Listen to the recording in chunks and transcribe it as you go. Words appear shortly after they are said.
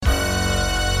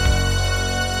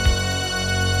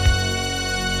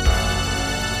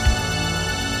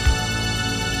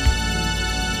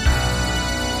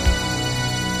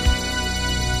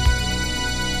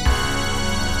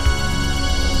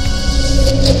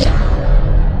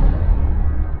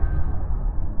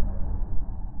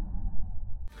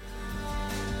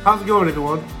How's it going,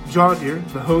 everyone? John here,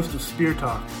 the host of Spear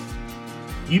Talk.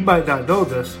 You might not know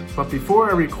this, but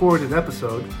before I record an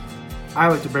episode, I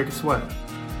like to break a sweat.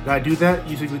 And I do that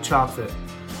using the Chop Fit.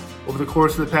 Over the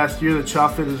course of the past year, the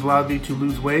Chop Fit has allowed me to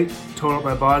lose weight, tone up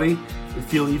my body, and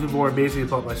feel even more amazing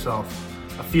about myself.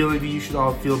 A feeling that you should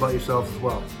all feel about yourselves as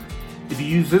well. If you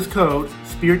use this code,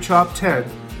 SpearChop10,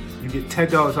 you get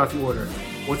 $10 off your order.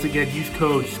 Once again, use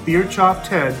code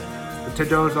SpearChop10 for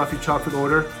 $10 off your Chop Fit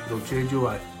order. It'll change your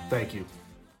life. Thank you.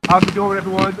 How's it going,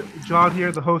 everyone? John here,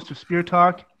 the host of Spear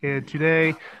Talk, and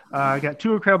today I got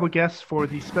two incredible guests for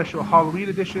the special Halloween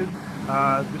edition.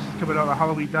 This is coming out on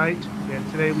Halloween night, and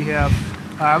today we have,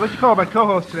 I'd like to call my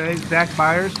co-host today, Zach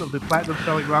Myers of the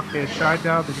platinum-selling rock band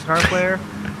Shinedown, the guitar player,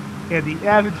 and the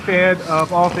avid fan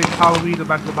of all things Halloween of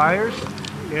Michael Myers.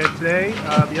 And today,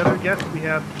 the other guest, we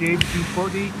have James, Jude,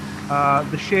 Courtney,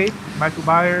 The Shape, Michael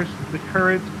Myers, the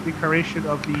current incarnation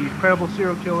of the incredible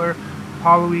serial killer,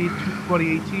 Halloween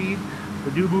 2018,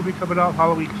 the new movie coming out,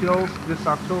 Halloween Kills, this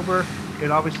October,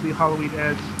 and obviously Halloween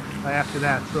Ends after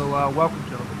that. So welcome,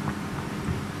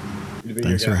 gentlemen.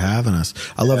 Thanks for having us.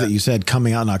 I love that you said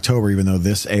coming out in October, even though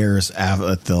this airs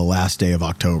at the last day of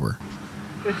October.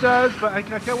 It does, but I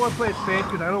kind of want to play it safe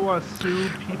because I don't want to assume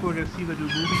people are going to see the new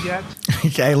movie yet.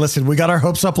 Okay, listen, we got our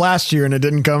hopes up last year and it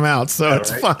didn't come out, so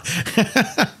it's fun.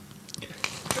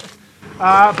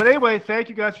 But anyway, thank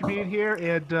you guys for being here,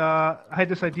 and I had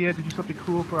this idea to do something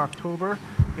cool for October,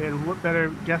 and what better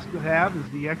guest to have is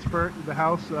the expert in the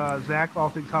house, Zach, all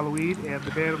things Halloween, and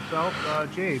the man himself,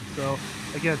 James. So,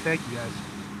 again, thank you guys.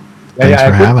 Thanks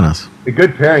for having us. A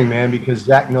good pairing, man, because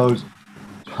Zach knows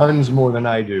tons more than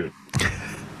I do.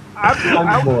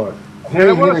 Tons more.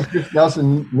 Hearing Chris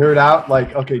Nelson nerd out,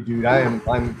 like, okay, dude, I'm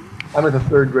at the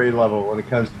third grade level when it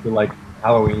comes to like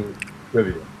Halloween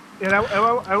trivia. And I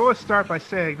want to start by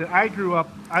saying that I grew up,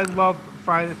 I loved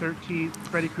Friday the 13th,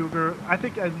 Freddy Krueger. I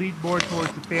think I lean more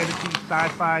towards the fantasy,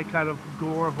 sci-fi kind of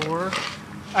gore horror.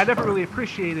 I never really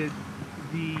appreciated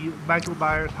the Michael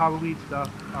Myers Halloween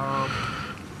stuff.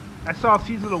 I saw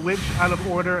Season of the Witch out of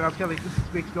order, and I was kind of like,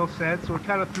 this makes no sense, so it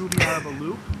kind of threw me out of a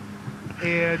loop.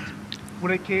 And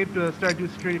when it came to start doing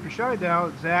security for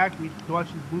Shinedown, Zach, we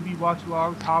watched these movie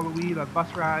watch-alongs, Halloween, on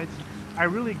bus rides. I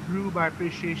really grew my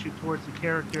appreciation towards the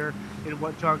character and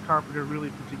what John Carpenter really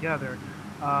put together.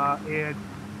 And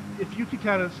if you could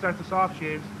kind of start this off,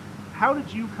 James, how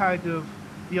did you kind of,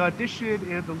 the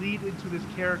audition and the lead into this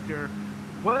character,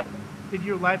 what in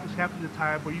your life was happening at the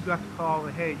time where you got the call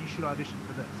that, hey, you should audition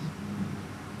for this?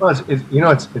 Well,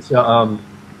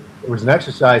 it was an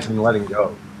exercise in letting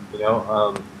go.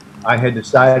 I had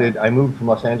decided, I moved from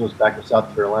Los Angeles back to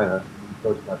South Carolina,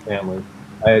 close to my family.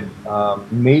 I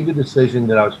had made the decision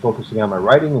that I was focusing on my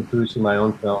writing and producing my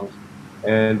own films,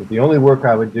 and the only work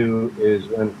I would do is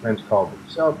when friends called me.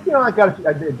 So, I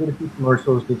did a few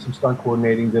commercials, did some stunt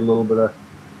coordinating, did a little bit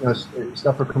of,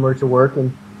 stuff for commercial work,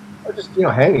 and I was just,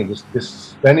 hanging,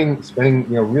 just spending,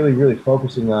 really, really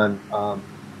focusing on.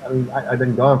 I've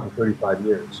been gone for 35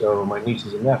 years, so my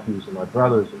nieces and nephews, and my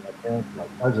brothers, and my parents, and my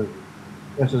cousins.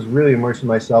 Just really immersing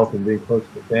myself in being close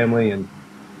to the family and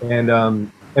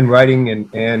writing,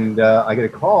 and I get a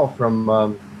call from,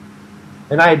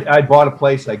 and I bought a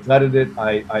place, I gutted it,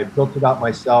 I built it out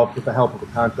myself with the help of a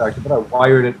contractor, but I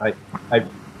wired it, I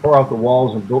tore out the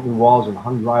walls and built new walls and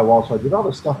hung drywall, so I did all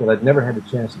the stuff that I'd never had the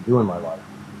chance to do in my life,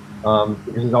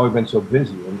 because it's always been so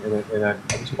busy, and I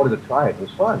just wanted to try it. It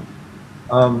was fun.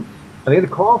 I get a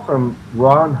call from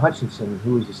Ron Hutchinson,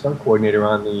 who was the stunt coordinator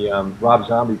on the Rob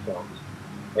Zombie films.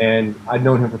 And I'd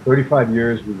known him for 35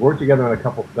 years. We worked together on a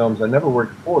couple films. I never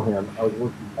worked for him.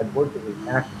 I'd worked as an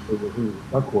actor when he was a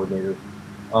stunt coordinator.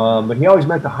 But he always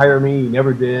meant to hire me. He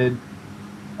never did.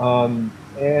 And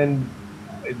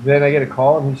then I get a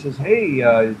call, and he says, "Hey,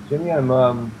 Jimmy,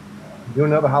 I'm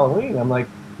doing another Halloween." I'm like,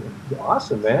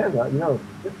 "Awesome, man.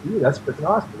 Good for you. That's freaking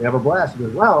awesome. We have a blast." He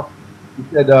goes, "Well," he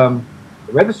said,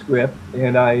 I read the script,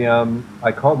 and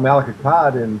I called Malik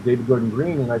Akkad and David Gordon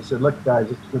Green, and I said, "Look, guys,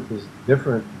 this script is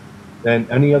different than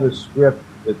any other script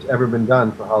that's ever been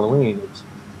done for Halloween. It's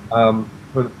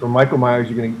for Michael Myers,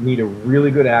 you're going to need a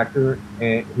really good actor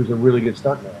and who's a really good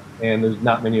stuntman, and there's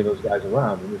not many of those guys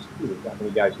around. And there's not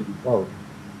many guys who do both."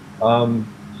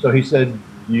 So he said,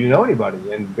 "Do you know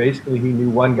anybody?" And basically, he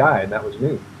knew one guy, and that was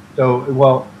me. So,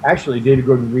 well, actually, David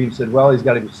Gordon Green said, "Well, he's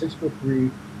got to be 6'3".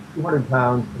 200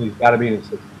 pounds, and he's got to be in his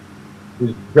 60s. He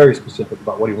was very specific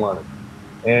about what he wanted.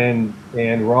 And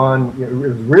Ron, it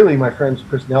was really my friends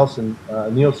Chris Nelson,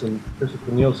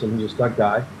 Christopher Nielsen, who's a stunt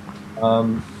guy,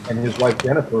 and his wife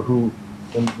Jennifer, who,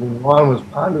 when Ron was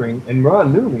pondering, and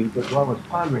Ron knew me, but Ron was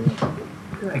pondering,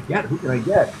 who can I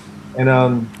get? And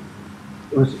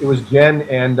it was Jen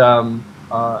and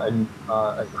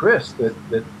Chris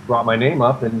that brought my name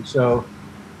up, and so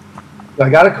I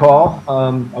got a call.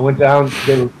 I went down.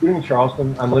 They were shooting in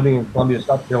Charleston. I'm living in Columbia,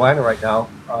 South Carolina right now,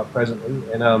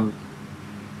 presently, and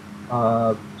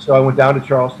so I went down to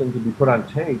Charleston to be put on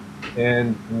tape,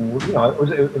 and it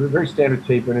was a very standard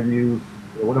tape interview.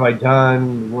 What have I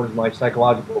done? What is my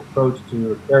psychological approach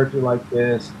to a character like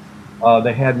this?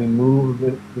 They had me move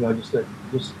it, just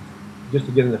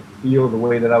to get in the feel of the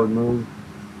way that I would move,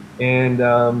 and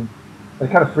I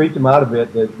kind of freaked him out a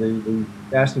bit, the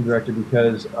casting director,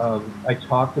 because I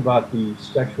talked about the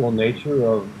sexual nature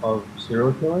of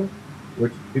serial killing,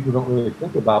 which people don't really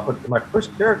think about. But my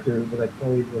first character that I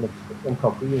played in a film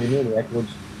called Free Maniac, which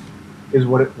is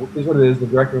what it is. The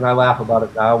director and I laugh about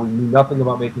it now. We knew nothing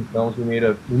about making films. We made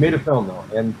a film though,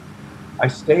 and I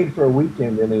stayed for a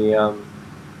weekend in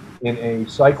a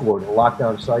psych ward, a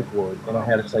lockdown psych ward, and I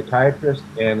had a psychiatrist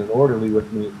and an orderly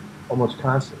with me almost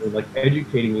constantly, like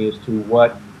educating me as to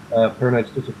what paranoid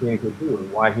schizophrenia could do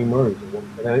and why he murders.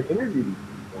 And I interviewed these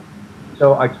people.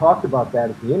 So I talked about that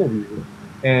at the interview,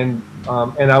 and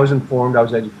I was informed, I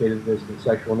was educated as to the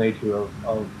sexual nature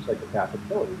of psychopathic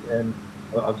killers and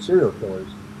of serial killers.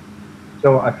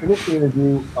 So I finished the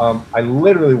interview. I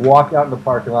literally walked out in the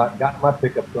parking lot, got in my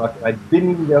pickup truck, and I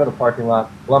didn't even get out of the parking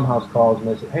lot. Blumhouse calls and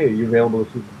they said, "Hey, are you available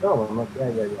to shoot the film?" I'm like,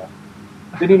 yeah.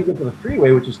 Didn't even get to the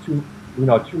freeway, which is 2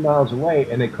 miles away,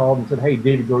 and they called and said, "Hey,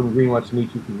 David Gordon Green wants to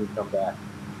meet you. Can you come back?"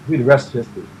 The rest is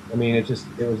history. I mean, it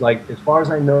was like, as far as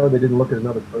I know, they didn't look at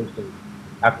another person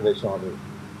after they saw me.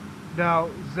 Now,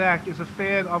 Zach, is a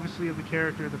fan, obviously, of the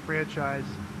character, the franchise,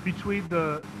 between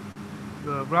the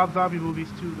Rob Zombie movies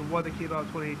to the one that came out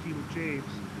in 2018 with James,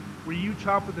 were you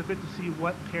chomping at the bit to see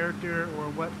what character or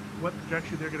what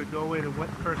direction they're going to go in and what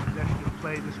person is actually going to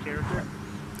play this character?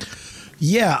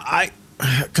 Yeah,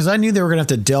 because I knew they were going to have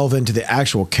to delve into the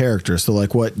actual character. So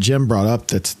like what Jim brought up,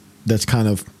 that's kind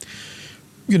of,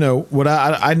 what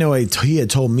I know he had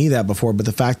told me that before, but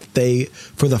the fact that they,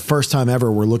 for the first time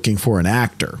ever, were looking for an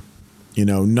actor,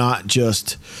 not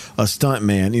just a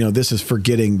stuntman. This is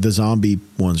forgetting the zombie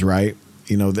ones, right?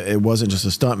 It wasn't just a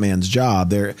stuntman's job.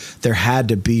 There had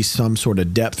to be some sort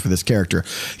of depth for this character.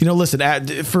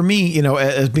 Listen, for me,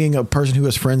 as being a person who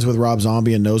is friends with Rob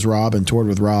Zombie and knows Rob and toured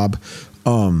with Rob,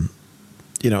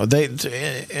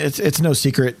 it's no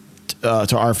secret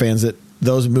to our fans that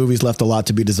those movies left a lot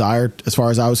to be desired as far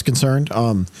as I was concerned.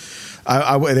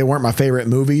 They weren't my favorite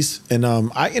movies, and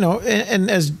and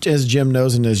as Jim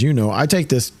knows and as you know, I take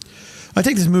this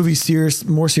movie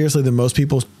more seriously than most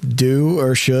people do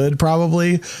or should,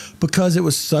 probably, because it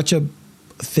was such a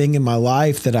thing in my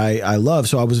life that I love.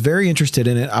 So I was very interested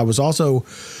in it. I was also,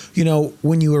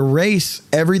 when you erase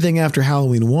everything after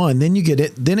Halloween 1, then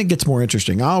it gets more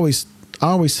interesting. I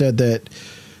always said that,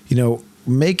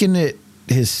 making it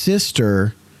his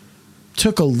sister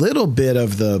took a little bit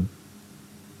of the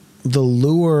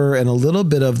lure and a little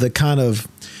bit of the kind of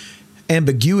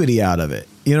ambiguity out of it.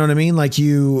 You know what I mean? Like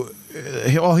he's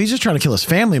just trying to kill his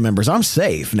family members. I'm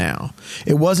safe now.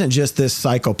 It wasn't just this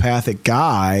psychopathic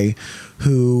guy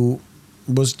who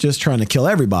was just trying to kill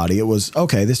everybody. It was,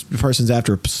 okay, this person's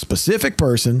after a specific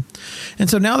person. And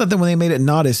so now that when they made it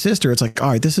not his sister, it's like, all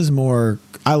right, this is more,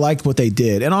 I liked what they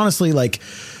did. And honestly, like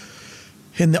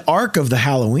in the arc of the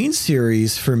Halloween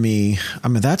series for me, I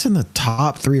mean, that's in the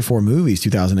top 3 or 4 movies,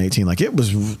 2018. Like it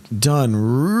was done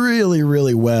really,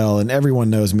 really well. And everyone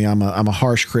knows me. I'm a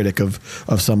harsh critic of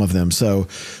some of them. So,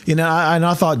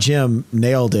 I thought Jim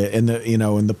nailed it. And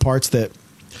the parts that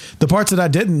I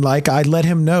didn't like, I let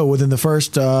him know within the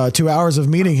first 2 hours of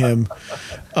meeting him,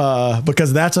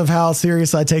 because that's of how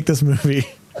serious I take this movie.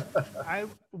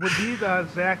 When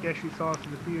Zach actually saw us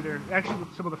in the theater, actually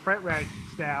with some of the Front Rag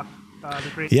staff.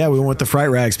 We went with the Fright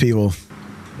Rags people.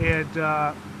 And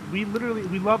we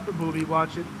loved the movie,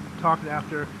 watched it, talked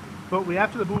after. But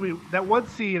after the movie, that one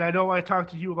scene, I know I talked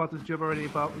to you about this, Jim, already,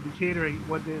 about the catering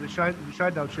one day in the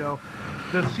Shinedown show.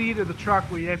 The scene in the truck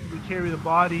where you have to carry the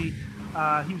body,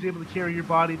 he was able to carry your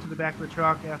body to the back of the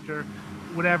truck after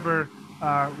whatever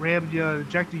rammed you,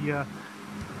 injected you.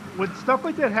 When stuff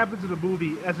like that happens in a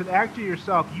movie, as an actor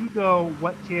yourself, you know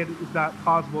what is not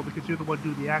possible because you're the one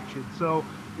doing the action. So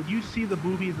when you see the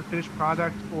movie as a finished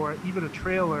product or even a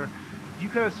trailer, you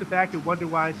kind of sit back and wonder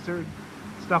why certain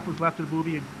stuff was left in the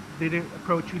movie and they didn't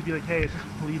approach you and be like, hey, is this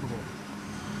believable?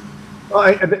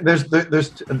 Well,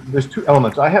 there's 2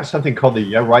 elements. I have something called the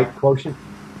yeah right quotient,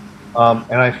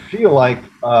 and I feel like,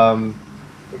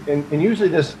 and usually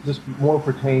this more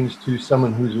pertains to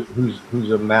someone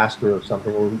who's a master of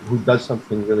something or who does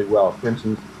something really well. For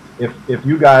instance, if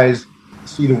you guys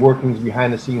see the workings,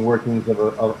 behind the scene workings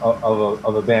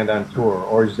of a band on tour,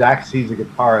 or Zach sees a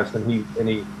guitarist and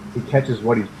he catches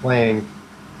what he's playing.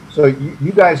 So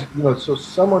you guys, so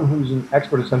someone who's an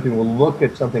expert at something will look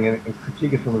at something and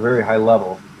critique it from a very high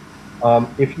level.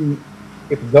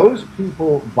 If those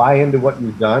people buy into what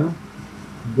you've done,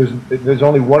 there's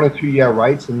only one or two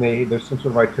rights, and there's some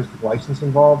sort of artistic license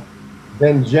involved.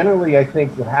 Then generally, I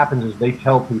think what happens is they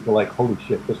tell people like, "Holy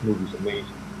shit, this movie's amazing.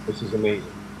 This is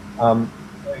amazing."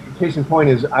 Case in point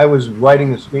is I was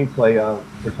writing the screenplay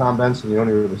for Tom Benson, the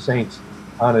owner of the Saints,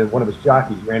 on one of his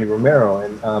jockeys, Randy Romero,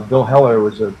 and Bill Heller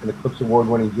was an Eclipse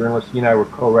Award-winning journalist. He and I were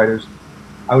co-writers.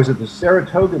 I was at the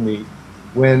Saratoga meet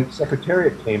when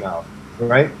Secretariat came out,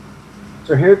 right?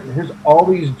 So here's all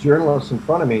these journalists in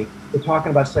front of me. They're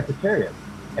talking about Secretariat,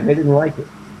 and they didn't like it.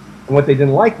 And what they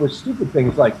didn't like was stupid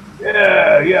things like,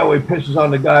 well, he pisses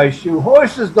on the guy's shoe.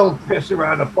 Horses don't piss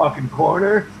around the fucking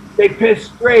corner. They piss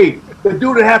straight. The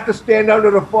dude would have to stand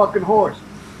under the fucking horse.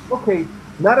 Okay,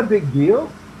 not a big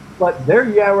deal, but their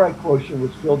right quotient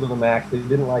was filled to the max. They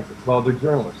didn't like it. Well, they're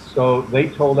journalists, so they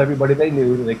told everybody they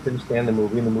knew that they couldn't stand the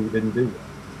movie, and the movie didn't do well.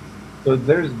 So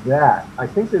there's that. I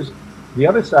think there's the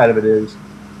other side of it is,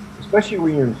 especially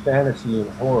when you're in fantasy and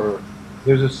horror,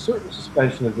 there's a certain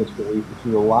suspension of disbelief that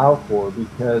you allow for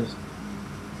because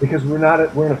we're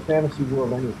in a fantasy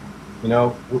world anyway,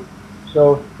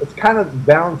 So it's kind of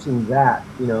balancing that,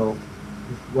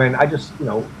 when I just,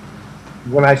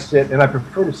 when I sit, and I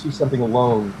prefer to see something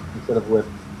alone instead of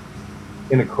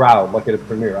in a crowd, like at a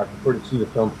premiere. I prefer to see the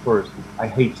film first. I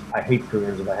hate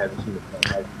premieres if I haven't seen the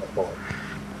film.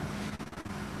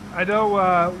 I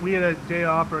know we had a day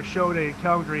off or a show day in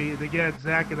Calgary, and again,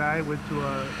 Zach and I went to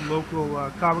a local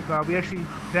Comic-Con.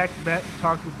 Zach met and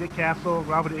talked with Dick Castle,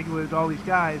 Robin Englund, all these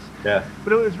guys. Yeah.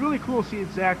 But it was really cool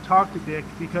seeing Zach talk to Dick,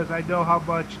 because I know how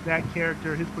much that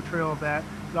character, his portrayal of that,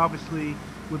 obviously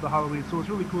with the Halloween, so it was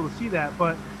really cool to see that.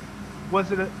 But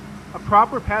was it a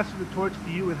proper passing the torch for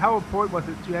you, and how important was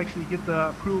it to actually get the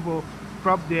approval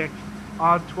from Dick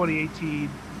on 2018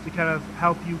 to kind of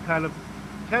help you kind of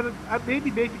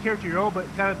maybe make the character your own, but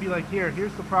kind of be like,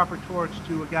 here's the proper torch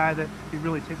to a guy that can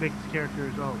really make his character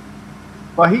his own?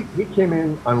 Well, he came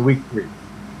in on week 3,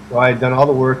 so I had done all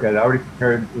the work. I'd already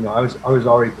prepared. I was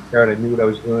already prepared. I knew what I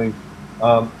was doing.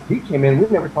 He came in. We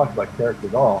never talked about character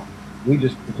at all. We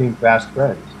just became fast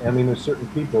friends. I mean, there's certain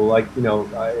people like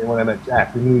when I met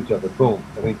Zach, we knew each other. Boom.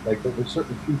 I mean, like there's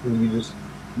certain people you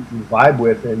vibe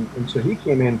with, and so he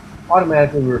came in.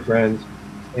 Automatically, we were friends,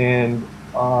 and.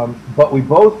 But we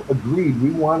both agreed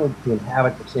we wanted to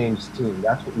inhabit the same scene.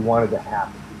 That's what we wanted to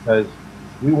happen, because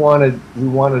we wanted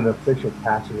an official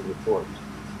passing of the torch,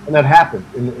 and that happened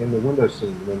in the window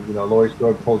scene. When Laurie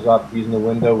Strode pulls up, he's in the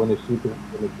window. When they shoot the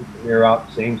mirror out,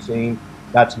 same scene.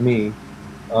 That's me,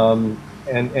 and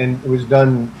it was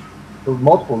done for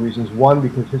multiple reasons. One,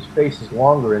 because his face is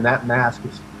longer, and that mask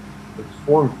is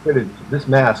form fitted. This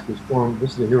mask is formed.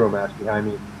 This is a hero mask behind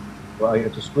me. Well,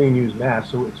 it's a screen-used mask,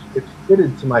 so it's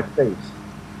fitted to my face.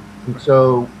 And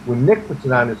so when Nick puts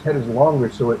it on, his head is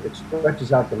longer, so it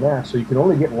stretches out the mask, so you can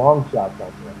only get long shots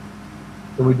out there.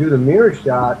 So we do the mirror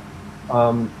shot.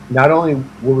 Not only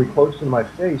were we close to my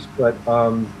face, but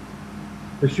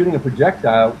for shooting a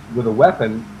projectile with a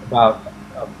weapon about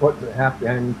a foot and a half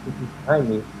behind me, 2 feet behind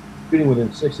me, shooting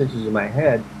within 6 inches of my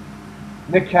head.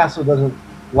 Nick Castle doesn't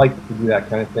like to do that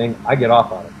kind of thing. I get off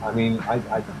on it. I mean,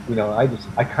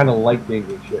 I kind of like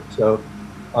dangerous shit. So,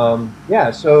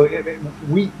 so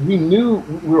we knew,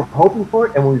 we were hoping for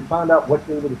it, and when we found out what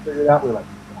they were able to figure it out, we were like,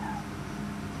 yeah.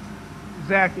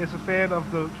 Zach, as a fan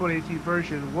of the 2018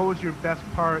 version, what was your best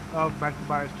part of Michael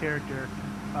Myers' character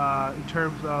in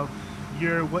terms of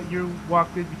what you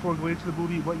walked in before going into the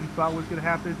movie, what you thought was going to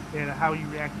happen, and how you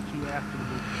reacted to after the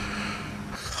movie?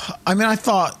 I mean, I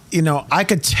thought, I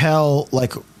could tell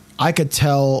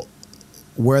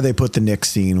where they put the Nick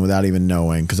scene without even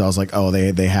knowing, because I was like, oh,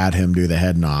 they had him do the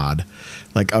head nod.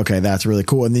 Like, okay, that's really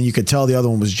cool. And then you could tell the other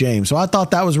one was James. So I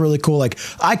thought that was really cool. Like,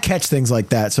 I catch things like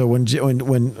that. So when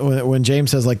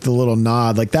James says like the little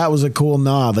nod, like that was a cool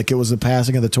nod. Like it was the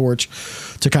passing of the torch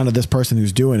to kind of this person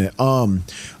who's doing it.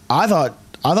 I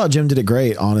thought Jim did it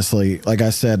great, honestly. Like I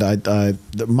said,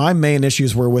 my main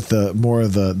issues were with the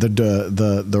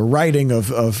writing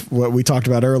of what we talked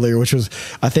about earlier, which was,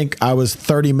 I think I was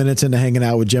 30 minutes into hanging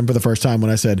out with Jim for the first time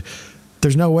when I said,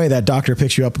 there's no way that doctor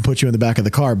picks you up and puts you in the back of the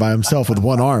car by himself with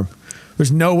one arm.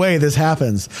 There's no way this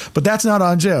happens. But that's not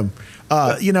on Jim.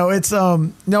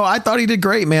 No, I thought he did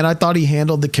great, man. I thought he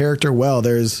handled the character well.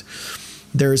 There's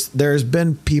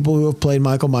been people who have played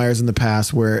Michael Myers in the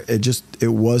past where it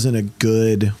wasn't a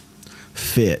good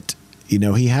fit.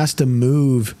 He has to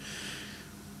move.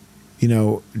 you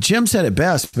know, Jim said it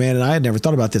best, man, and I had never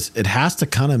thought about this. It has to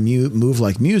kind of move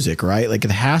like music, right? Like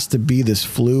it has to be this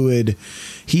fluid.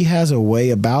 He has a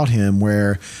way about him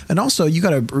where, and also you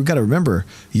gotta remember,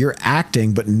 you're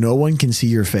acting, but no one can see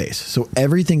your face, so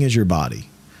everything is your body.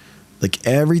 Like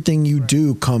everything you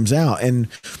do comes out, and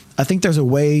I think there's a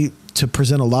way to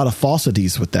present a lot of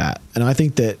falsities with that, and I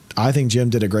think Jim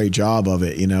did a great job of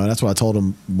it. You know, and that's what I told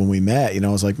him when we met. You know,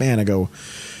 I was like, man, I go,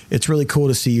 it's really cool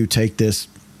to see you take this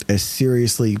as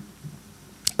seriously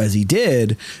as he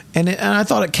did, and I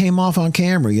thought it came off on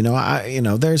camera. You know, we're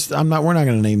not going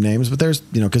to name names, but there's,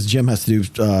 you know, because Jim has to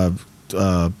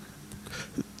do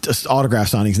just autograph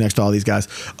signings next to all these guys.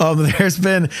 There's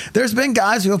been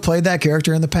guys who have played that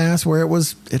character in the past where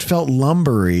it felt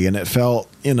lumbery and it felt,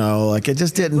 you know, like it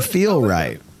just didn't feel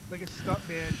right. Like a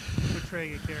stuntman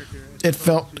portraying a character.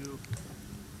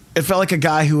 It felt like a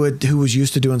guy who was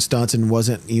used to doing stunts and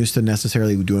wasn't used to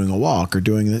necessarily doing a walk or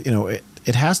doing the, you know,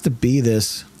 it has to be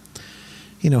this,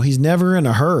 you know, he's never in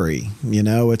a hurry, you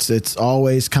know, it's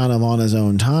always kind of on his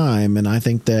own time. And I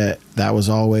think that was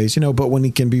always, you know, but when he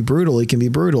can be brutal, he can be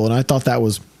brutal. And I thought that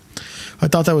was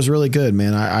really good,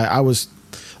 man. I was,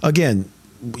 again,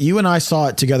 you and I saw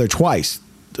it together twice.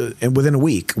 And within a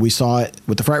week, we saw it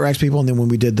with the Fright Rags people, and then when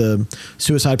we did the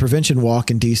suicide prevention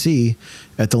walk in D.C.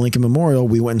 at the Lincoln Memorial,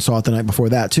 we went and saw it the night before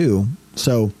that too.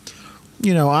 So,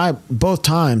 you know, both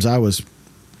times I was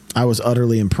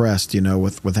utterly impressed. You know,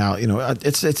 with how, you know,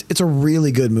 it's a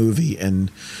really good movie,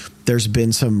 and there's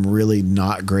been some really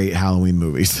not great Halloween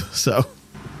movies. So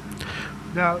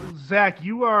now, Zach,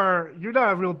 you're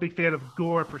not a real big fan of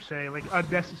gore per se, like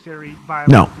unnecessary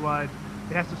violence, No. blood.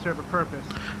 It has to serve a purpose.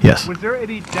 Yes. Was there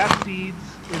any death scenes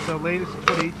in the latest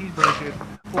 2018 version,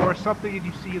 or something that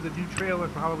you see in the new trailer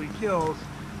for Halloween Kills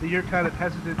that you're kind of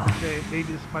hesitant to say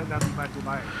maybe this might not be Michael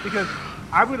Myers? Because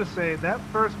I'm going to say that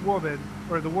first woman,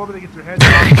 or the woman that gets her head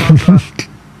chopped off,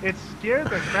 it scared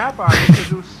the crap out of me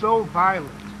because it was so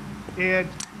violent. And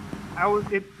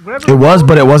it was,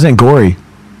 but it wasn't gory.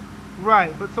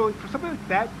 Right, but so for something like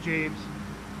that, James,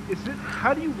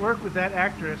 how do you work with that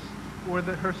actress or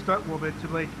her stunt woman to,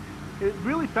 like, it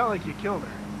really felt like you killed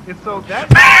her, and so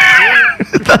that's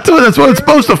what it's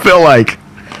supposed to feel like.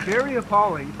 Very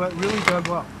appalling, but really done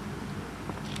well.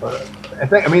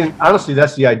 I mean, honestly,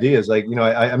 that's the idea. Is like, you know,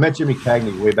 I met Jimmy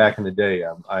Cagney way back in the day.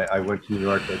 I went to New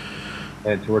York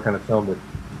and to work on a film that,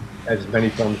 as many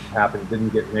films happened, didn't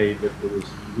get made. But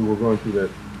we were going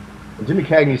through and Jimmy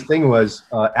Cagney's thing was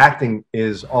acting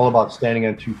is all about standing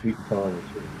on 2 feet and telling the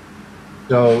truth.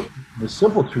 So the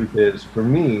simple truth is, for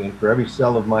me and for every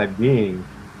cell of my being,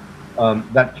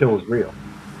 that kill is real.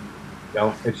 You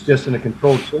know, it's just in a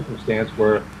controlled circumstance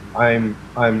where I'm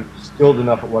skilled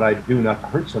enough at what I do not to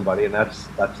hurt somebody, and that's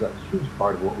a huge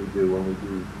part of what we do when we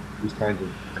do these kinds of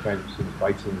scenes,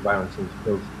 fight scenes, violent scenes,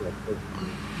 kills.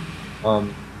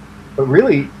 But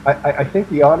really, I think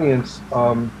the audience.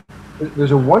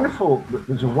 There's a wonderful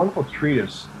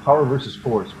treatise, Power versus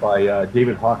Force, by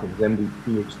David Hawkins, MD,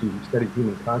 PhD. He studied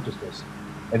human consciousness,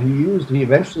 and he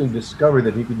eventually discovered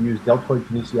that he could use deltoid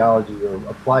kinesiology or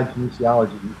applied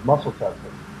kinesiology, muscle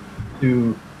testing,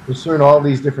 to discern all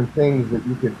these different things that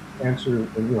you could answer,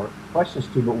 you know, questions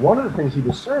to. But one of the things he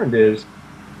discerned is,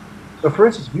 so for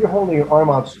instance, if you're holding your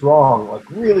arm out strong, like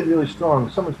really, really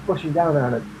strong, someone's pushing down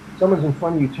on it, someone's in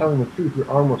front of you telling the truth, your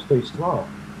arm will stay strong.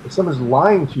 If someone's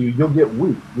lying to you, you'll get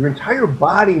weak. Your entire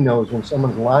body knows when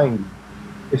someone's lying to you.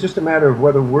 It's just a matter of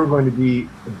whether we're going to be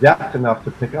adept enough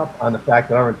to pick up on the fact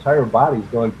that our entire body is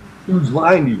going, who's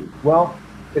lying to you? Well,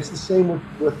 it's the same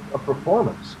with a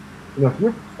performance. You know, if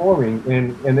you're performing,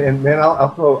 and man,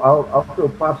 I'll throw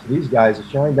props to these guys at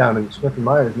Shinedown and Smith and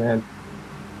Myers, man.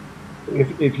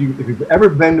 If you've ever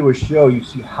been to a show, you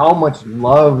see how much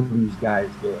love these guys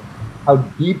give, how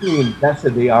deeply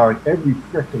invested they are in every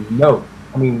freaking note.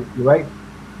 I mean, you're right.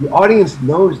 The audience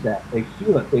knows that. They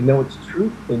feel it. They know it's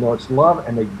truth. They know it's love,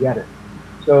 and they get it.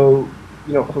 So,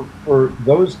 you know, for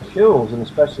those kills, and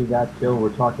especially that kill we're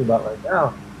talking about right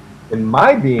now, in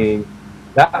my being,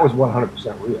 that was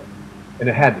 100% real, and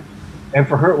it had to be. And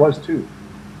for her, it was too.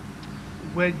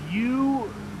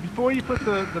 Before you put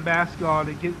the mask on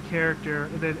and get in character,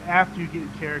 and then after you get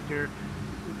in character,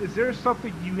 is there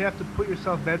something you have to put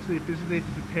yourself mentally and physically to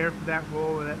prepare for that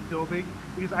role and that filming?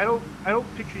 Because I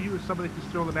don't picture you as somebody that can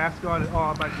just throw the mask on and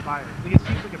I'm Michael Myers. Like, it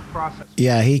seems like a process.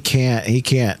 Yeah, he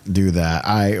can't do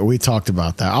that. We talked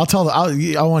about that.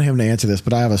 I want him to answer this,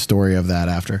 but I have a story of that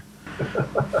after.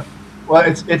 Well,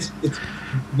 it's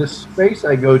the space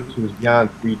I go to is beyond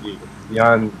 3D,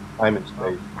 beyond time and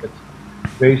space.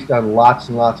 It's based on lots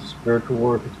and lots of spiritual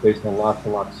work. It's based on lots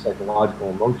and lots of psychological,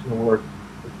 emotional work.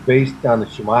 It's based on the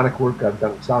shamanic work I've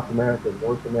done in South America,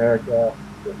 North America,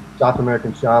 the South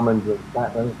American shaman doing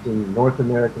plant medicine, North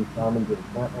American shaman doing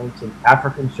plant medicine,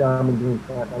 African shaman doing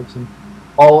plant medicine,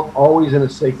 always in a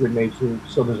sacred nature.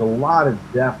 So there's a lot of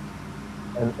depth,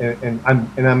 and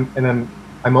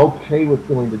I'm okay with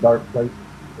feeling the dark places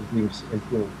and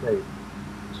feeling safe.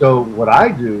 So what I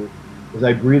do is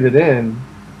I breathe it in.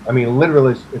 I mean,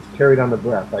 literally, it's carried on the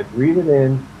breath. I breathe it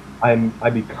in. I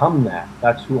become that.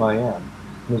 That's who I am.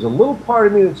 And there's a little part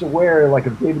of me that's aware, like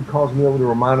if David calls me over to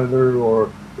a monitor,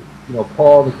 or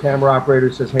Paul, the camera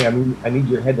operator, says, "Hey, I need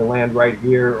your head to land right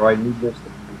here," or "I need this."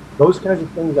 Those kinds of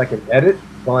things I can edit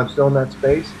while I'm still in that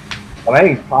space. But I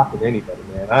ain't talking to anybody,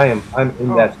 man. I'm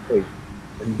in that space.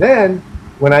 And then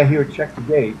when I hear check the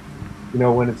gate,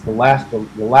 when it's the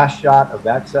last shot of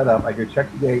that setup, I hear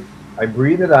check the gate. I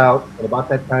breathe it out, and about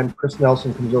that time, Chris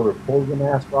Nelson comes over, pulls the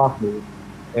mask off me,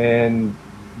 and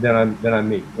then I'm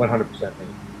me, 100% me.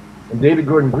 And David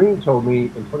Gordon Green told me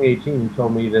in 2018, he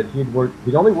told me that he'd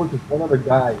only worked with one other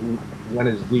guy who went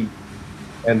as deep,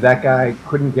 and that guy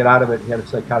couldn't get out of it. He had a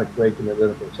psychotic break, and they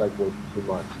lived for a psych ward for 2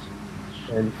 months.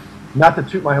 And not to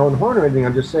toot my own horn or anything,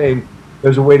 I'm just saying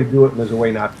there's a way to do it and there's a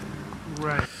way not to.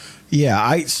 Right.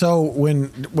 Yeah, so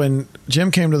when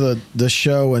Jim came to the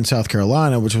show in South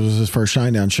Carolina, which was his first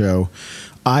Shinedown show,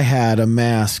 I had a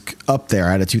mask up there.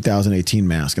 I had a 2018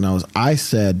 mask, and I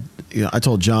said, I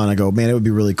told John, I go, man, it would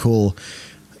be really cool.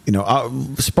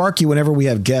 Sparky, whenever we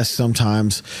have guests,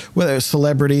 sometimes whether it's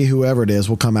celebrity, whoever it is,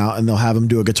 will come out and they'll have him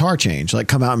do a guitar change, like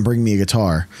come out and bring me a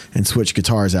guitar and switch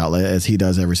guitars out as he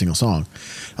does every single song.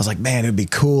 I was like, man, it'd be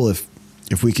cool if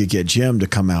we could get Jim to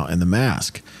come out in the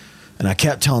mask. And I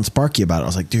kept telling Sparky about it. I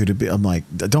was like, dude, I'm like,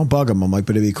 don't bug him. I'm like,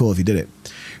 but it'd be cool if he did it.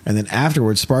 And then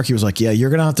afterwards, Sparky was like, yeah,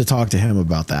 you're going to have to talk to him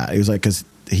about that. He was like, because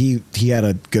he had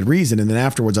a good reason. And then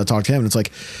afterwards I talked to him, and it's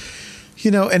like,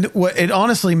 and it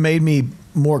honestly made me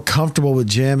more comfortable with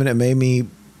Jim, and it made me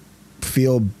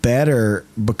feel better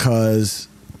because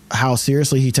how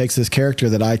seriously he takes this character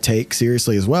that I take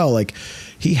seriously as well. Like,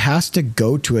 he has to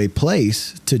go to a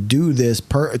place to do this,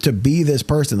 to be this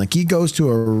person. Like, he goes to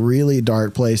a really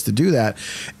dark place to do that,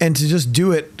 and to just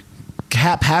do it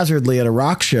haphazardly at a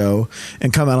rock show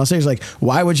and come out on stage. Like,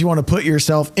 why would you want to put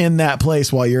yourself in that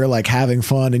place while you're like having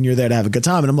fun and you're there to have a good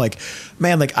time? And I'm like,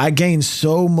 man, like, I gained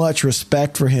so much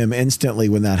respect for him instantly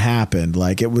when that happened.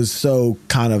 Like, it was so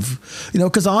kind of,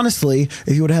 because honestly,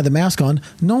 if he would have had the mask on,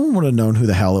 no one would have known who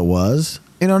the hell it was.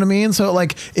 You know what I mean? So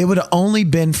like, it would have only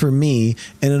been for me.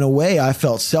 And in a way I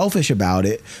felt selfish about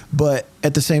it, but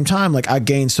at the same time, like, I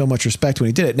gained so much respect when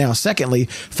he did it. Now, secondly,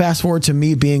 fast forward to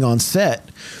me being on set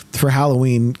for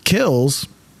Halloween Kills,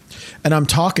 and I'm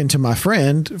talking to my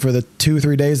friend for the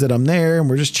 2-3 days that I'm there, and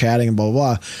we're just chatting and blah,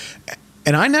 blah, blah.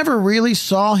 And I never really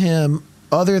saw him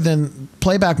other than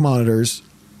playback monitors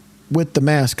with the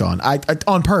mask on. I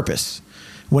on purpose.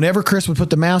 Whenever Chris would put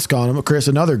the mask on him, Chris,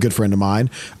 another good friend of mine,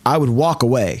 I would walk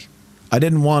away. I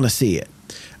didn't want to see it.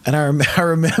 And I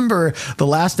remember the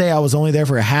last day I was only there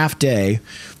for a half day,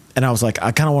 and I was like,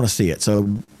 I kind of want to see it. So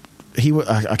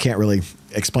I can't really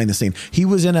explain the scene. He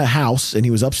was in a house, and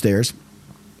he was upstairs,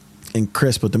 and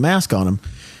Chris put the mask on him,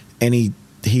 and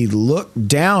he looked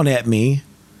down at me,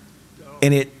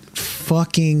 and it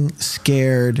fucking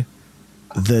scared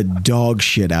the dog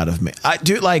shit out of me.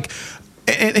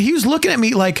 And he was looking at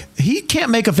me like he can't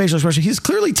make a facial expression. He's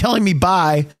clearly telling me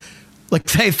bye, like,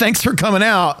 hey, thanks for coming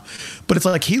out. But it's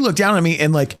like he looked down at me,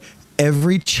 and like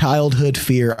every childhood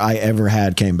fear I ever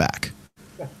had came back.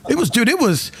 It was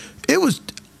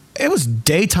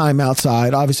daytime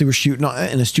outside. Obviously, we're shooting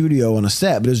in a studio on a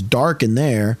set, but it was dark in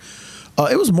there.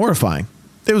 It was mortifying.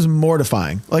 It was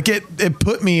mortifying. Like it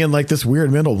put me in like this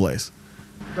weird mental place.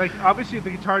 Like, obviously, the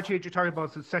guitar change you're talking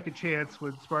about is the second chance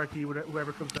when Sparky,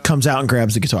 whoever comes out and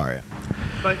grabs the guitar. Yeah.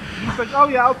 But he's like, oh,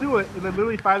 yeah, I'll do it. And then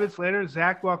literally 5 minutes later,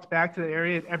 Zach walks back to the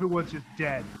area, and everyone's just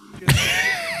dead.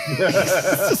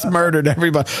 Just murdered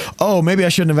everybody. Oh, maybe I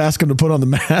shouldn't have asked him to put on the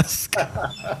mask.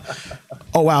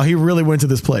 Oh, wow, he really went to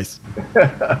this place.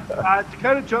 To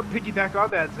kind of piggyback on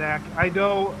that, Zach, I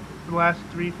know for the last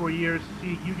 3-4 years,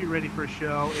 seeing you get ready for a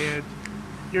show, and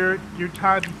your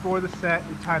time before the set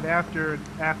and time after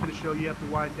the show, you have to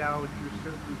wind down with your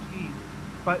certain routine.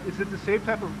 But is it the same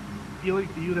type of feeling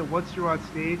for you that once you're on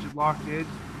stage and locked in,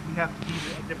 you have to be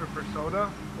a different persona?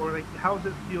 Or like, how does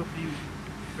it feel for you in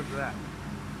terms of that?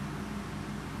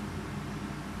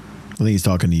 I think he's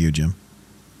talking to you, Jim.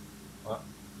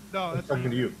 No, that's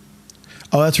talking to you.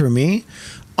 Oh, that's for me?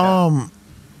 Yeah.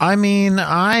 I mean,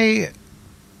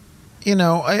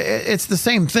 it's the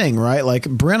same thing, right? Like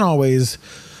Brent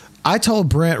I told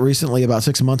Brent recently about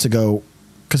 6 months ago,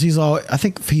 because I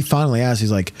think he finally asked,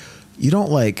 he's like, you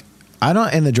don't like, I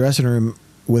don't in the dressing room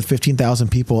with 15,000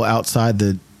 people outside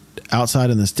in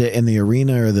the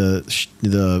arena or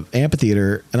the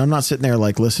amphitheater, and I'm not sitting there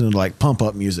like listening to like pump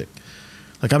up music.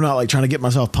 Like I'm not like trying to get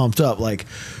myself pumped up. Like,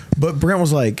 but Brent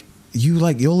was like,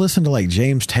 you'll listen to like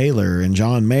James Taylor and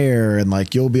John Mayer and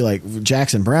like you'll be like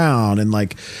Jackson Brown and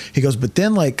like he goes, but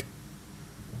then like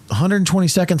 120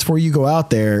 seconds before you go out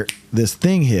there, this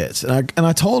thing hits. And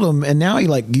I told him, and now he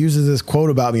like uses this quote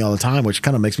about me all the time, which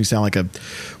kind of makes me sound like a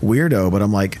weirdo, but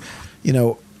I'm like, you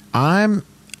know, I'm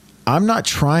not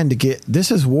trying to get,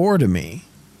 this is war to me.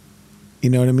 You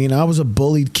know what I mean? I was a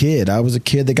bullied kid. I was a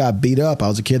kid that got beat up. I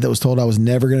was a kid that was told I was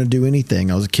never going to do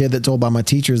anything. I was a kid that told by my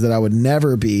teachers that I would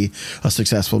never be a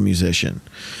successful musician.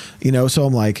 You know, so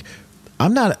I'm like,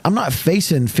 I'm not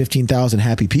facing 15,000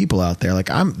 happy people out there. Like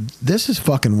this is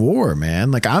fucking war,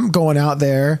 man. Like I'm going out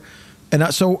there and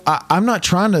I'm not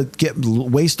trying to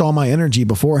waste all my energy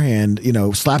beforehand, you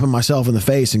know, slapping myself in the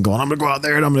face and going, I'm going to go out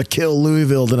there and I'm going to kill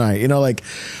Louisville tonight. You know, like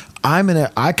I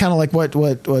kind of like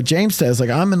what James says, like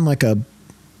I'm in like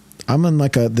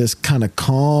this kind of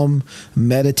calm,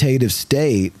 meditative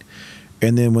state.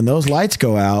 And then when those lights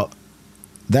go out,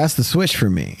 that's the switch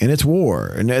for me. And it's war.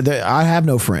 And I have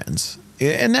no friends.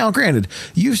 And now, granted,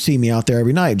 you see me out there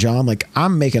every night, John. Like,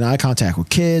 I'm making eye contact with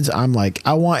kids. I'm like,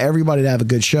 I want everybody to have a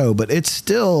good show. But it's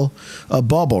still a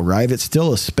bubble, right? It's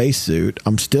still a spacesuit.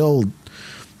 I'm still,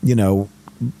 you know,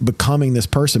 becoming this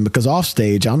person. Because off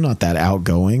stage, I'm not that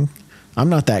outgoing. I'm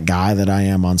not that guy that I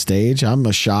am on stage. I'm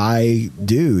a shy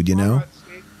dude, you know? On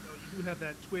stage, you do have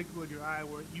that twinkle in your eye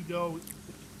where you know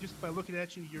just by looking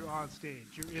at you, you're on stage.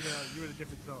 You're in a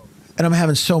different zone. And I'm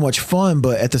having so much fun,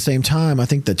 but at the same time, I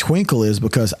think the twinkle is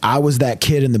because I was that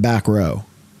kid in the back row.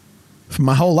 For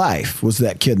my whole life was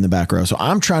that kid in the back row. So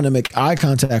I'm trying to make eye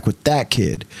contact with that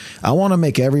kid. I want to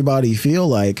make everybody feel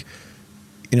like,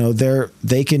 you know,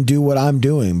 they can do what I'm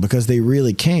doing because they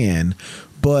really can.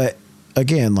 But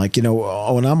again, like, you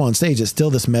know, when I'm on stage, it's still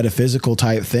this metaphysical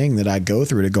type thing that I go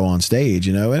through to go on stage,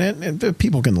 you know, and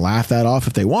people can laugh that off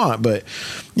if they want, but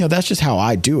you know, that's just how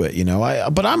I do it, you know.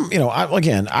 But I'm, you know, I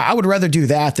would rather do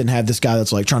that than have this guy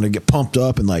that's like trying to get pumped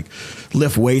up and like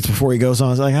lift weights before he goes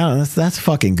on. It's like, I don't know, that's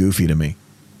fucking goofy to me.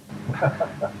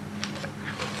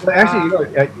 Well, actually, you know,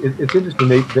 it's interesting.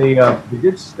 They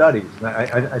did studies, and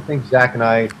I think Zach and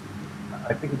I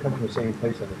think we come from the same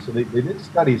place on this. So they did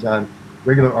studies on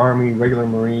regular Army, regular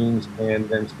Marines, and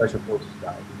then Special Forces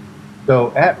guys.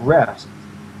 So at rest,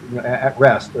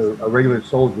 a regular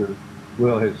soldier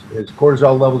will his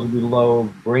cortisol levels will be low,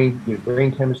 brain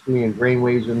chemistry and brain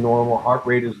waves are normal, heart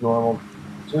rate is normal.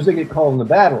 As soon as they get called into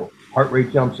battle, heart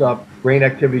rate jumps up, brain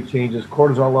activity changes,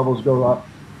 cortisol levels go up.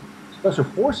 Special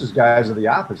Forces guys are the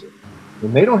opposite.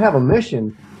 When they don't have a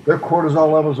mission, their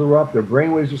cortisol levels are up, their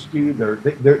brain waves are skewed,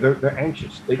 they're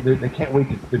anxious. They can't wait.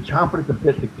 They're chomping at the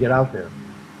bit to get out there.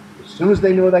 As soon as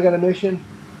they know they got a mission,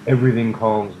 everything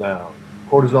calms down.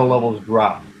 Cortisol levels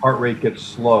drop, heart rate gets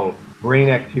slow, brain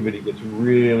activity gets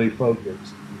really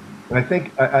focused. And I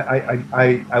think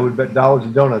I would bet dollars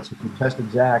and donuts if you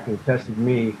tested Zach and tested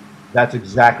me, that's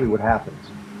exactly what happens.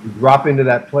 You drop into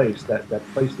that place, that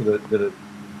place that the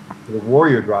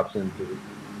warrior drops into,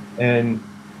 and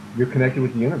you're connected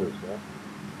with the universe, man.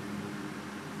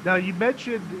 Now, you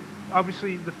mentioned,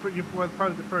 obviously, you're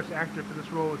part of the first actor for this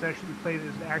role is actually played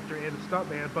as an actor and a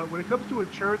stuntman, but when it comes to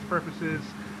insurance purposes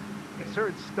and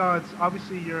certain stunts,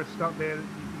 obviously you're a stuntman,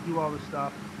 you do all this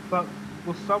stuff, but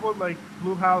will someone like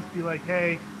Blumhouse be like,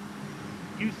 hey,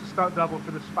 use the stunt double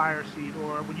for this fire scene,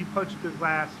 or when you punch the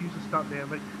glass, use a stuntman?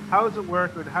 Like, how does it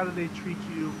work, and how do they treat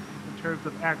you in terms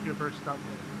of actor versus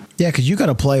stuntman? Yeah, because you got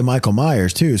to play Michael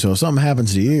Myers too. So if something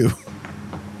happens to you,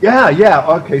 yeah.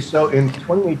 Okay, so in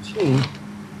 2018,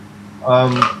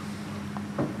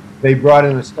 they brought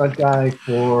in a stunt guy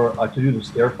to do the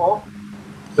stair fall.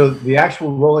 So the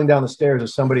actual rolling down the stairs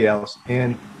is somebody else.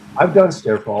 And I've done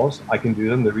stair falls. I can do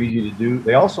them. They're easy to do.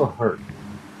 They also hurt.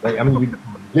 Like, I mean,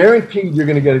 guaranteed you're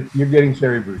getting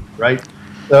cherry bruised, right?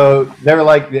 So they were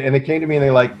like, and they came to me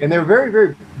and they're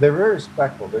very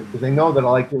respectful because they know that I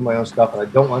like doing my own stuff and I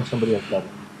don't want somebody else done it.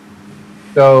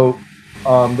 So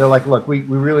they're like, look, we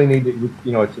really need to,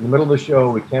 you know, it's in the middle of the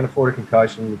show. We can't afford a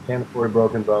concussion. We can't afford a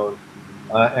broken bone.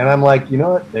 And I'm like, you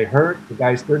know what? They hurt. The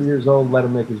guy's 30 years old. Let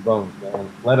him make his bones,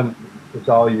 man. Let him. It's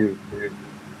all you, dude.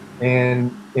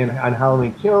 And on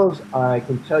Halloween Kills, I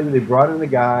can tell you they brought in a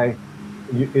guy.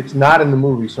 It's not in the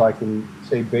movie, so I can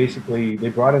say basically they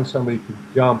brought in somebody to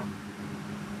jump,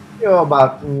 you know,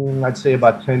 about I'd say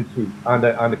about 10 feet on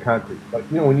the concrete. But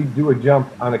you know, when you do a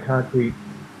jump on the concrete,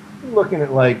 you're looking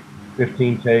at like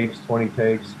 15 takes, 20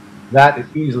 takes. That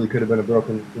easily could have been a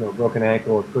broken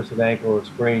ankle, or twisted ankle, or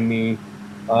sprained knee.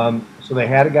 So they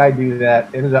had a guy do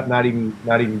that. Ended up not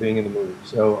even being in the movie.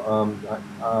 So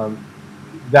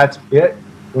that's it.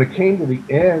 When it came to the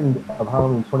end of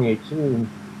Halloween 2018,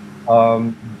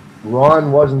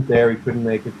 Ron wasn't there. He couldn't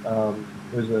make it.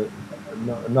 There's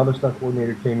another stunt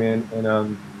coordinator came in,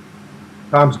 and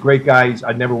Tom's a great guy.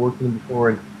 I'd never worked with him before,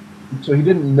 and so he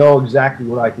didn't know exactly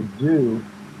what I could do.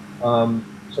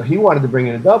 So he wanted to bring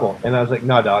in a double, and I was like,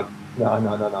 "No, dog,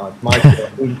 no, it's my show."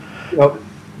 I mean,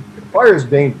 fire is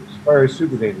dangerous. Fire is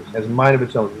super dangerous. It has a mind of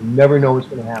its own. You never know what's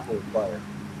going to happen with fire.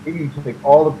 You can take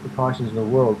all the precautions in the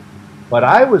world. But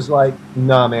I was like,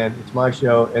 nah, man, it's my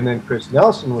show. And then Chris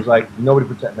Nelson was like, nobody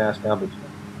puts that mask down but you.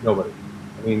 Nobody.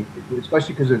 I mean,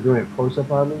 especially because they're doing a close-up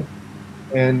on me.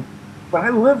 But I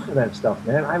live for that stuff,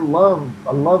 man. I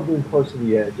love being close to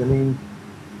the edge. I mean,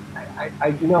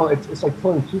 it's like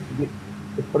pulling teeth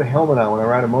to put a helmet on when I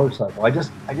ride a motorcycle. I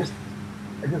just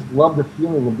love the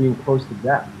feeling of being close to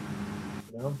death.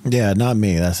 Yeah, not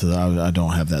me. I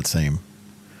don't have that same.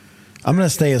 I'm going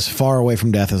to stay as far away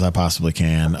from death as I possibly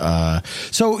can.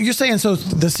 So you're saying,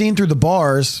 the scene through the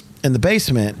bars in the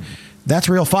basement, that's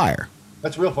real fire.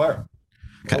 That's real fire.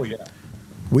 Okay. Oh, yeah.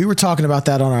 We were talking about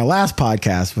that on our last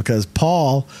podcast because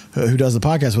Paul, who does the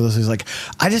podcast with us, he's like,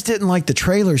 I just didn't like the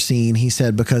trailer scene, he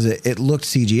said, because it looked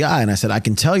CGI. And I said, I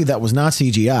can tell you that was not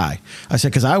CGI. I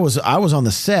said, because I was on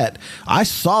the set. I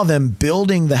saw them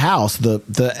building the house,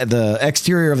 the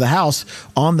exterior of the house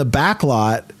on the back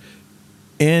lot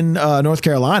in North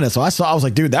Carolina. So I was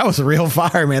like, dude, that was a real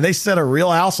fire, man. They set a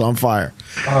real house on fire.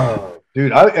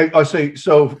 Dude, I'll say,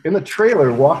 so in the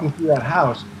trailer, walking through that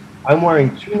house, I'm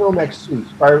wearing 2 Nomex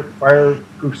suits,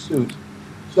 fireproof suits,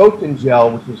 soaked in gel,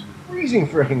 which was freezing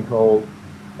freaking cold.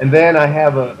 And then I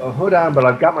have a hood on, but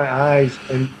I've got my eyes,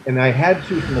 and I had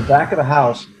to, from the back of the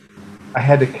house, I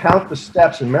had to count the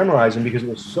steps and memorize them because it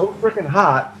was so freaking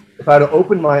hot. If I'd have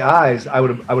opened my eyes, I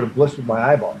would have blistered my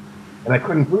eyeball. And I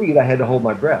couldn't breathe. I had to hold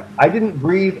my breath. I didn't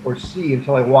breathe or see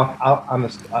until I walked out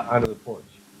onto the porch.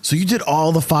 So you did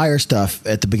all the fire stuff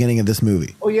at the beginning of this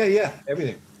movie? Oh, yeah,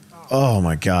 everything. Oh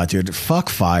my God, dude. Fuck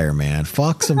fire, man.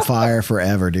 Fuck some fire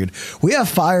forever, dude. We have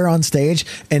fire on stage,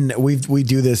 and we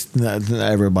do this.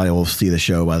 Everybody will see the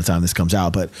show by the time this comes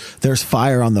out, but there's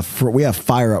fire on the front. We have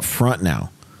fire up front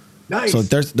now. Nice. So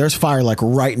there's fire like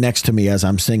right next to me as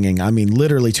I'm singing. I mean,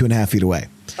 literally 2.5 feet away.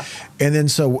 And then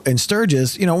so in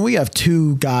Sturgis, we have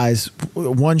 2 guys,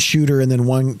 one shooter and then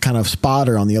one kind of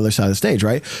spotter on the other side of the stage,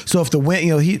 right? So if the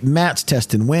wind, Matt's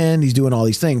testing wind, he's doing all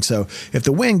these things. So if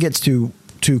the wind gets too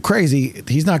crazy,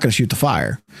 he's not going to shoot the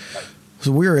fire.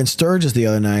 So we were in Sturgis the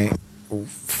other night.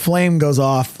 Flame goes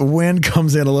off. The wind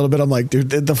comes in a little bit. I'm like, dude,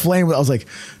 the flame. I was like,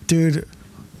 dude,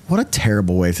 what a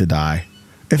terrible way to die.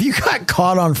 If you got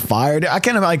caught on fire, I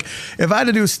kind of like, if I had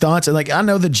to do stunts and I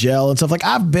know the gel and stuff,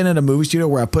 I've been in a movie studio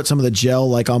where I put some of the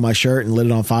gel on my shirt and lit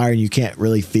it on fire and you can't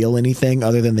really feel anything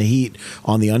other than the heat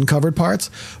on the uncovered parts.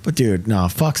 But dude, no,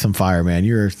 fuck some fire, man.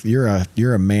 You're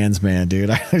a man's man,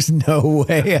 dude. There's no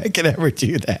way I could ever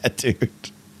do that, dude.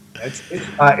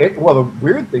 Well, the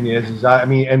weird thing is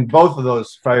and both of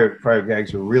those fire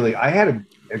gags were really, I had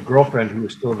a girlfriend who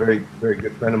was still a very, very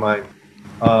good friend of mine.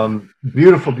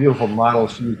 Beautiful model.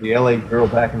 She was the LA girl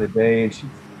back in the day, and she's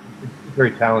a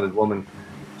very talented woman.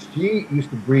 She used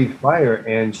to breathe fire,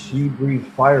 and she breathed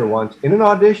fire once in an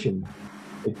audition.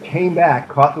 It came back,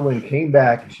 caught the wind, came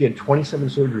back. She had 27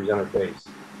 surgeries on her face.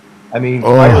 I mean,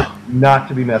 fire not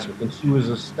to be messed with. And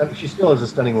she still is a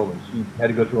stunning woman. She had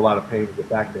to go through a lot of pain to get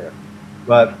back there.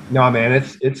 But no, man,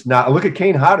 it's not. Look at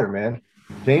Kane Hodder, man.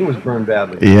 Kane was burned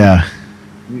badly. Yeah.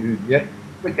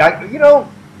 But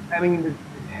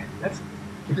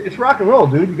it's rock and roll,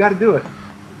 dude. You got to do it.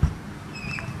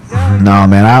 No,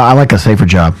 man, I like a safer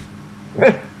job.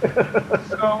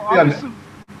 So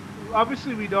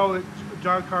obviously, we know that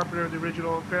John Carpenter, the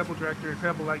original incredible director,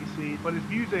 incredible legacy, but his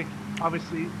music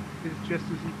obviously is just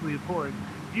as equally important.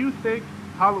 Do you think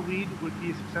Halloween would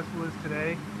be as successful as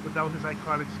today without his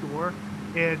iconic score?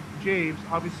 And James,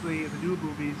 obviously, in the new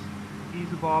movies, he's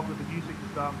involved with the music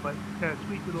and stuff, but kind of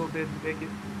tweaked it a little bit to make it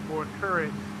more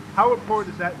current. How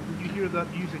important is that when you hear the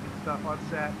music and stuff on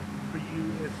set for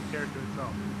you as the character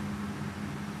itself?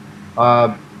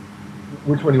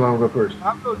 Which one do you want to go first?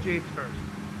 I'll go James first.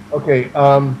 Okay.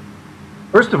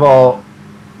 First of all,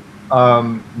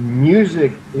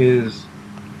 music is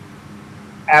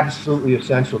absolutely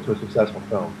essential to a successful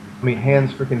film. I mean,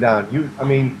 hands freaking down.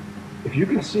 If you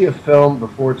can see a film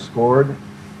before it's scored,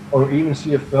 or even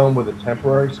see a film with a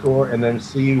temporary score, and then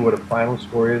see what a final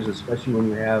score is, especially when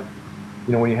you have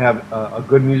a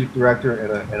good music director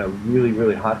and a really,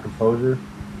 really hot composer,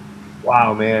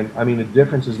 Wow, man. I mean, the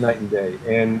difference is night and day,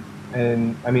 and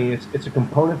I mean, it's a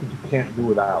component that you can't do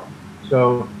without.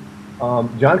 So,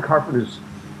 John Carpenter's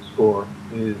score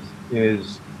is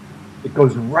it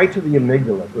goes right to the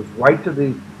amygdala, it goes right to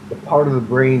the part of the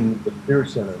brain, the fear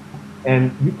center,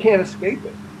 and you can't escape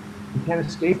it. You can't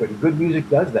escape it. Good music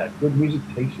does that. Good music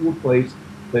takes you a place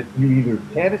that you either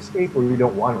can't escape or you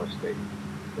don't want to escape.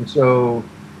 And so,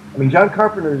 I mean, John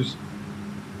Carpenter's.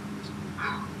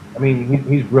 I mean,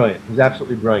 he's brilliant. He's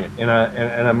absolutely brilliant, and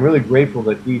I'm really grateful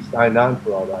that he signed on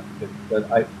for all that. Because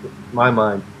in my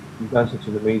mind, he's done such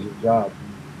an amazing job.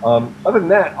 Other than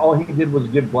that, all he did was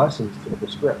give blessings to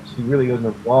the scripts. He really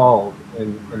wasn't involved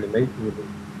in the making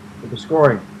of the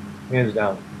scoring, hands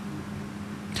down.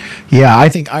 Yeah,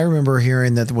 I remember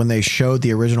hearing that when they showed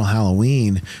the original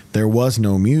Halloween, there was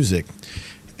no music.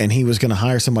 And he was going to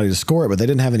hire somebody to score it, but they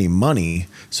didn't have any money,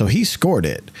 so he scored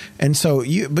it. And so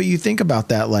you think about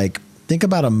that, like, think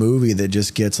about a movie that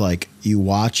just gets, like, you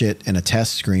watch it in a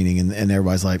test screening and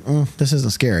everybody's like, this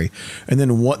isn't scary. And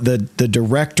then what the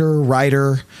director,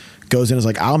 writer goes in and is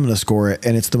like, I'm going to score it.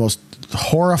 And it's the most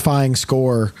horrifying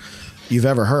score you've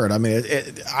ever heard. I mean,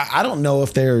 I don't know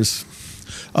if there's,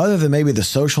 other than maybe The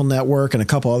Social Network and a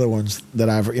couple other ones that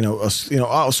I've,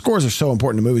 scores are so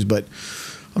important to movies, but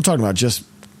I'm talking about just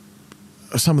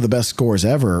some of the best scores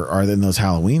ever are in those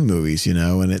Halloween movies,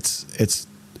 and it's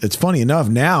funny enough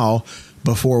now,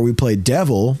 before we play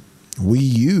Devil, we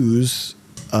use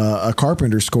a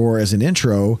Carpenter score as an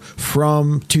intro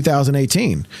from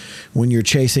 2018 when you're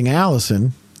chasing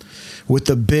Allison with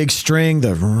the big string,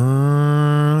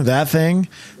 that thing,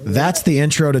 that's the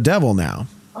intro to Devil now.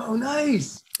 Oh,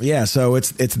 nice. Yeah, so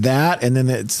it's that, and then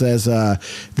it says,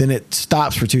 then it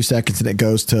stops for 2 seconds, and it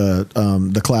goes to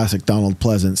the classic Donald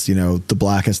Pleasance, the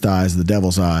blackest eyes, the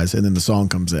devil's eyes, and then the song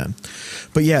comes in.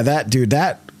 But yeah,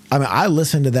 I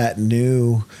listened to that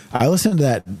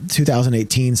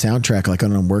 2018 soundtrack like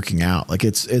when I'm working out. Like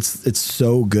it's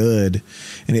so good,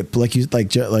 and it like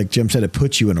Jim said, it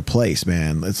puts you in a place,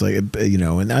 man. It's like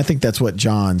and I think that's what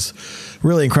John's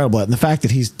really incredible at, and the fact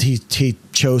that he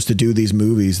chose to do these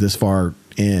movies this far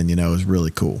in, is really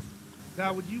cool.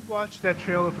 Now, when you watch that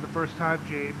trailer for the first time,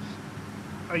 James,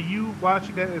 are you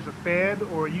watching that as a fan,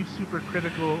 or are you super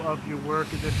critical of your work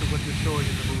and this and what you're showing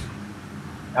in the movie?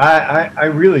 I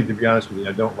really, to be honest with you,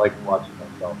 I don't like watching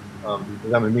myself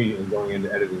because I'm immediately going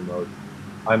into editing mode.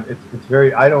 It's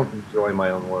very, I don't enjoy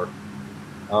my own work,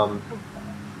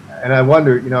 and I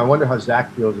wonder how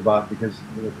Zach feels about it, because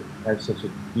it has such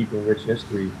a deep and rich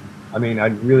history. I mean,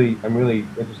 I'm really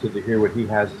interested to hear what he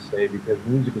has to say, because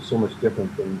music is so much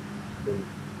different than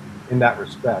in that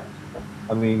respect.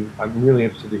 I mean, I'm really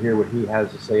interested to hear what he has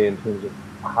to say in terms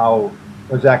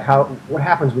of Zach, what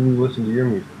happens when you listen to your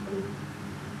music? I mean,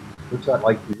 what's that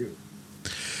like for you?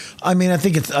 I mean, I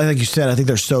think you said, I think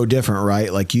they're so different,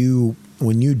 right? Like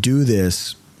when you do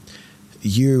this,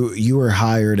 you are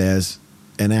hired as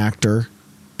an actor,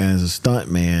 as a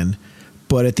stunt man,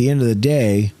 but at the end of the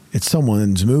day, it's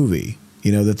someone's movie,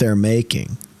 that they're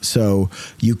making. So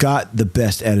you got the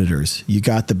best editors, you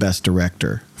got the best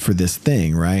director for this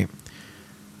thing, right?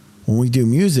 When we do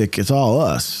music, it's all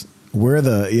us. We're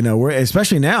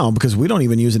especially now, because we don't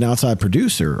even use an outside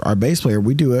producer. Our bass player,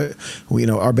 we do it.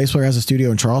 Our bass player has a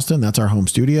studio in Charleston. That's our home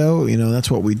studio.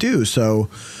 That's what we do. So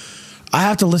I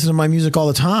have to listen to my music all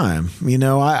the time. And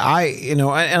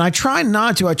I try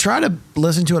not to. I try to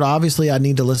listen to it. Obviously, I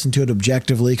need to listen to it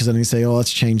objectively, because I need to say,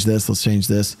 let's change this. Let's change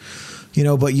this.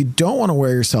 But you don't want to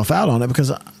wear yourself out on it,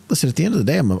 because listen, at the end of the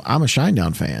day, I'm a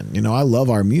Shinedown fan. I love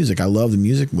our music. I love the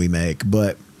music we make,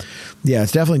 but yeah,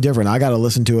 it's definitely different. I got to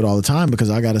listen to it all the time, because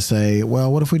I got to say,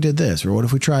 well, what if we did this? Or what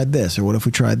if we tried this? Or what if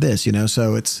we tried this?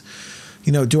 So it's,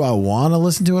 do I want to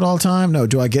listen to it all the time? No.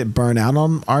 Do I get burnt out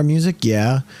on our music?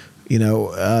 Yeah.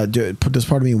 Does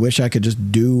part of me wish I could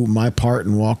just do my part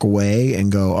and walk away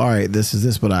and go, all right, this is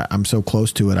this, but I'm so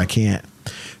close to it, I can't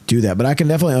do that. But I can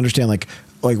definitely understand, like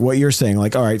what you're saying,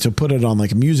 like, all right, so put it on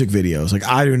like music videos. Like,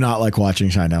 I do not like watching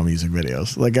Shinedown music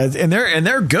videos. Like, and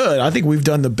they're good. I think we've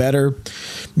done the better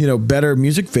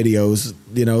music videos,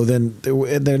 than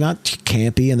they're not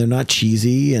campy and they're not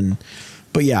cheesy.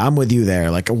 But yeah, I'm with you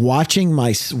there. Like, watching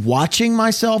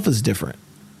myself is different.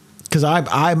 Because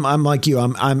I'm like you.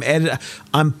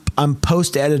 I'm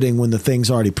post editing when the thing's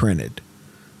already printed.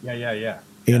 Yeah.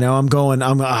 I'm going.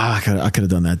 I could have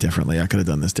done that differently. I could have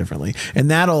done this differently.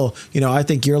 And that'll, I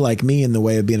think you're like me in the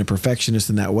way of being a perfectionist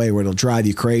in that way, where it'll drive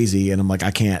you crazy. And I'm like,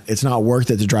 I can't. It's not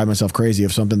worth it to drive myself crazy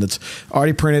of something that's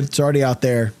already printed. It's already out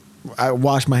there. I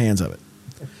wash my hands of it.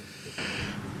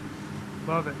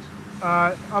 Love it.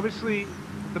 Obviously,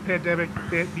 the pandemic,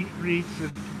 meet and greets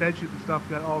and conventions and stuff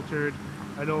got altered.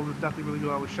 I know there's nothing really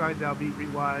going on with Shinedown meet and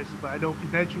greet wise, but I know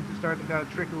conventions are starting to kind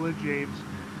of trickle in, James.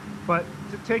 But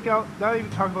to take out, not even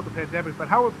talking about the pandemic, but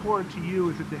how important to you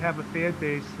is it to have a fan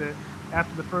base that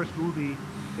after the first movie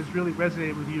has really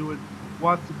resonated with you and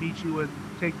wants to meet you and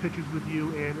take pictures with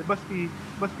you, and it must be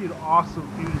an awesome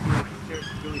feeling to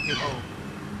really hit home.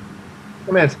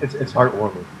 I mean, it's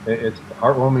heartwarming. It's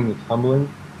heartwarming. It's humbling.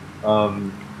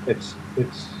 It's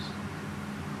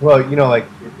well, you know, like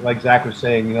Zach was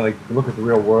saying, you know, like you look at the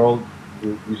real world,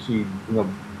 you see the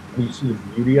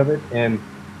beauty of it, and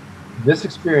this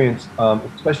experience,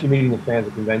 especially meeting the fans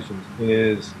at conventions,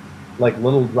 is like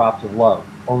little drops of love.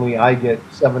 Only I get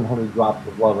 700 drops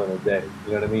of love in a day.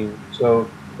 You know what I mean? So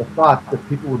the thought that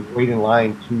people would wait in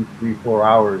line 2, 3, 4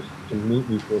 hours to meet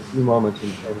me for a few moments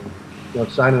and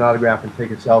sign an autograph and take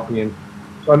a selfie, and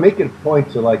so I make it a point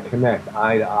to like connect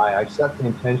eye to eye. I set the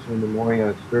intention in the morning on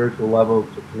a spiritual level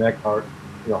to connect heart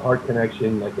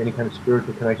connection, like any kind of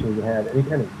spiritual connection you had, any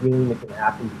kind of healing that can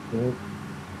happen between it.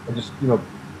 And just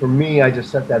for me, I just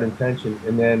set that intention,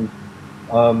 and then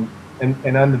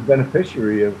and I'm the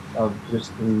beneficiary of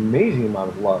just an amazing amount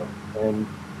of love. And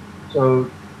so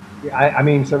I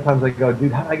mean, sometimes I go,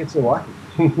 dude, how did I get so lucky?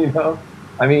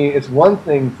 I mean, it's one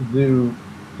thing to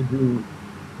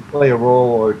play a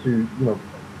role or to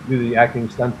do the acting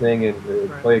stunt thing and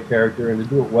play a character and to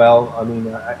do it well. I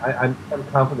mean, I'm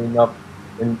confident enough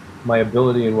in my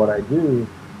ability and what I do,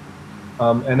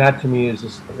 and that to me is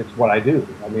just it's what I do.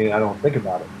 I mean, I don't think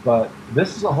about it, but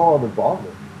this is a whole other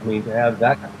ballgame. I mean, to have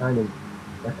that kind of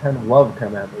love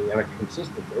come at me on a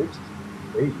consistent basis is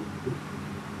crazy.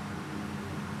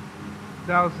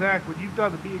 Now, Zach, when you've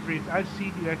done the meet and greets, I've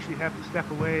seen you actually have to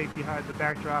step away behind the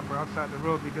backdrop or outside the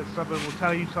room because someone will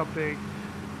tell you something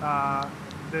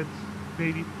that's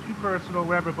maybe too personal,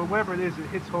 whatever. But whatever it is, it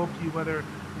hits home to you, whether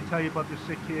they tell you about their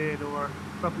sick kid or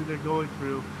something they're going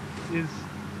through. Is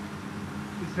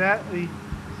that a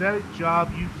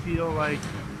job you feel like,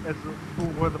 as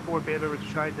one of the 4 band members of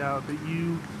Shinedown,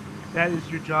 that is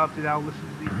your job to now listen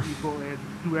to these people and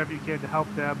do whatever you can to help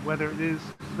them, whether it is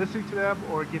listening to them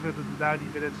or giving them the 90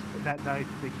 minutes that night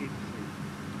that they came to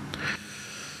see?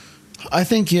 I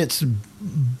think it's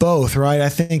both, right? I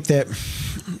think that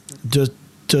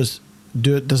does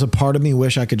a part of me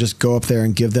wish I could just go up there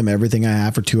and give them everything I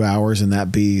have for 2 hours and that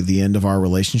be the end of our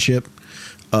relationship?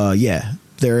 Yeah,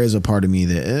 there is a part of me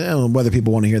that, whether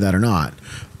people want to hear that or not,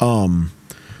 I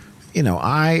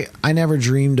never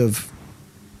dreamed of,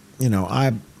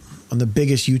 I'm the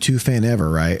biggest U2 fan ever,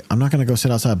 right? I'm not going to go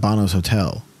sit outside Bono's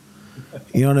hotel.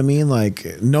 You know what I mean?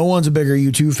 Like, no one's a bigger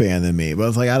U2 fan than me, but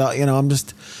it's like,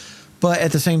 but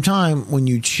at the same time, when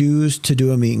you choose to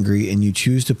do a meet and greet and you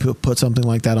choose to put something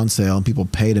like that on sale and people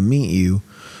pay to meet you,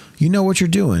 you know what you're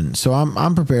doing. So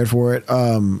I'm prepared for it.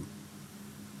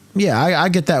 Yeah, I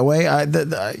get that way.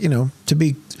 To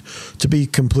be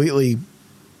completely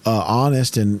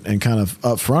honest and kind of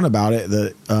upfront about it,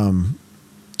 that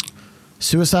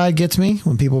suicide gets me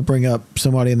when people bring up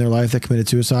somebody in their life that committed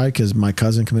suicide, because my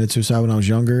cousin committed suicide when I was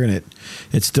younger, and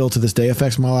it still to this day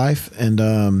affects my life.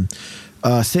 And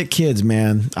sick kids,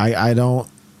 man, I don't,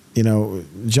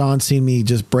 John's seen me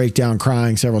just break down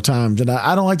crying several times, and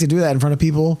I don't like to do that in front of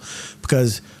people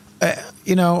because, I'm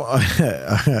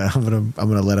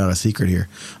gonna let out a secret here.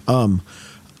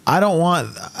 I don't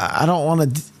want to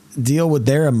deal with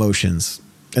their emotions,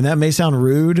 and that may sound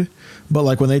rude, but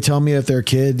like when they tell me if their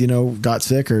kid, got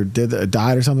sick or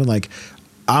died or something, like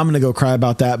I'm going to go cry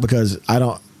about that because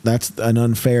that's an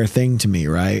unfair thing to me.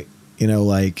 Right.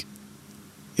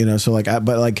 So like,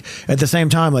 but like at the same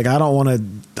time, like I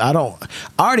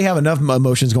already have enough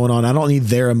emotions going on. I don't need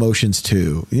their emotions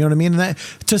too. You know what I mean? And that,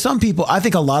 to some people, I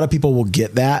think a lot of people will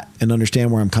get that and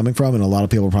understand where I'm coming from. And a lot of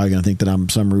people are probably going to think that I'm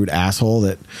some rude asshole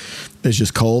that is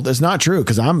just cold. It's not true.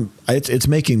 Cause it's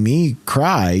making me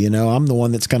cry. I'm the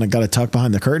one that's kind of got to tuck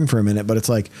behind the curtain for a minute, but it's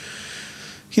like,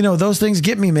 those things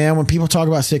get me, man. When people talk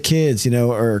about sick kids,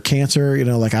 or cancer,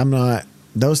 like I'm not,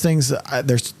 those things,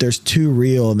 there's too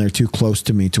real and they're too close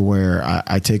to me to where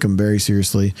I take them very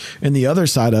seriously. And the other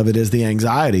side of it is the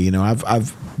anxiety.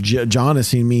 John has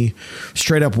seen me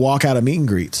straight up walk out of meet and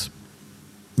greets,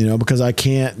 because I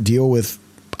can't deal with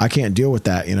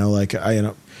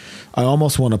that. I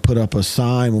almost want to put up a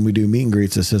sign when we do meet and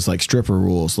greets that says like stripper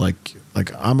rules, like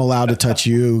I'm allowed to touch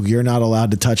you, you're not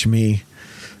allowed to touch me,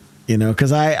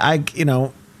 because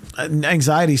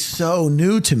anxiety's so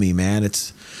new to me, man.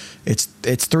 It's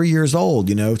 3 years old,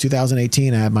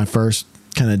 2018, I had my first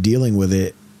kind of dealing with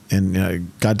it and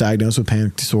got diagnosed with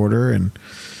panic disorder. And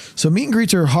so meet and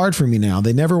greets are hard for me now.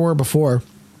 They never were before.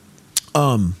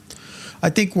 I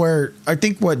think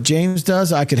what James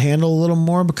does, I could handle a little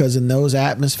more, because in those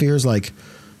atmospheres, like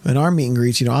in our meet and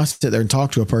greets, I sit there and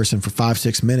talk to a person for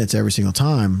 5-6 minutes every single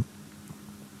time.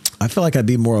 I feel like I'd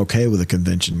be more okay with a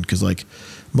convention, because like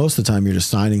most of the time you're just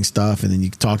signing stuff and then you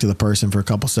talk to the person for a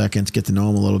couple seconds, get to know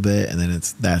them a little bit, and then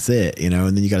that's it, and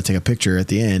then you got to take a picture at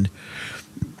the end.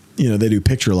 They do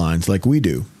picture lines like we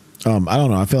do. I don't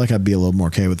know. I feel like I'd be a little more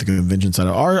okay with the convention side.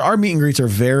 Our meet and greets are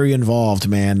very involved,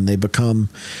 man. They become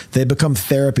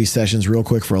therapy sessions real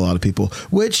quick for a lot of people,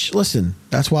 which, listen,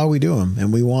 that's why we do them.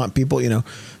 And we want people,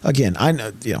 again,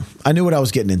 I knew what I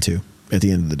was getting into at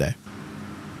the end of the day.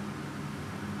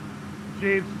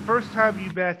 James, first time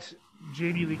you met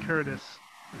Jamie Lee Curtis,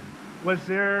 what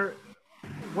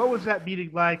was that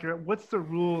meeting like, or what's the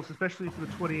rules, especially for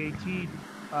the 2018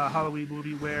 Halloween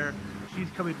movie, where she's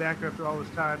coming back after all this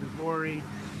time as Laurie?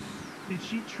 Did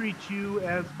she treat you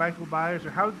as Michael Myers, or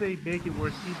how did they make it where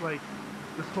it seemed like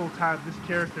this whole time this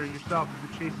character yourself has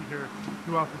been chasing her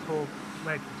throughout this whole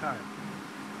length of time?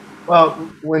 Well,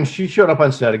 when she showed up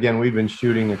on set, again, we'd been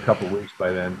shooting a couple of weeks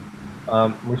by then.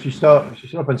 When she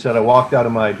showed up on set, I walked out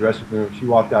of my dressing room. She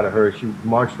walked out of hers. She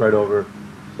marched right over,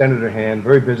 extended her hand,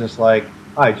 very businesslike.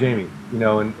 Hi, Jamie.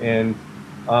 And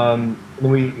then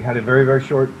we had a very, very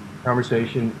short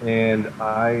conversation, and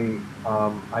I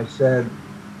said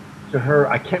to her,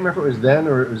 I can't remember if it was then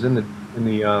or it was in the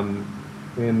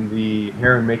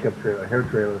hair and makeup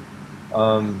trailer,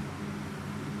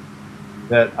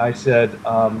 that I said,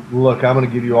 look, I'm going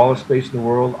to give you all the space in the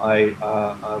world.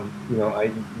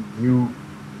 You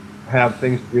have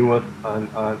things to deal with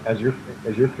as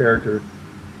your character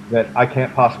that I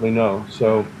can't possibly know.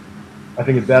 So I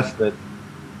think it's best that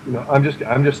I'm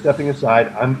just stepping aside.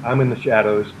 I'm in the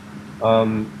shadows.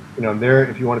 I'm there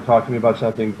if you want to talk to me about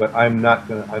something, but I'm not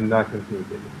gonna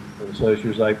communicate. And so she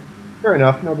was like, fair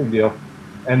enough, no big deal.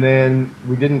 And then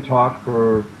we didn't talk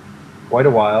for quite a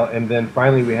while, and then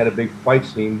finally we had a big fight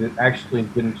scene that actually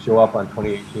didn't show up on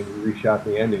 2018. We reshot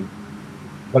the ending,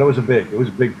 but it was a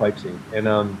big fight scene.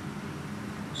 And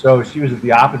so she was at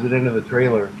the opposite end of the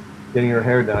trailer getting her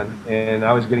hair done, and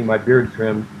I was getting my beard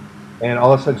trimmed, and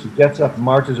all of a sudden she gets up,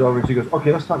 marches over, and she goes,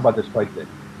 okay, let's talk about this fight thing.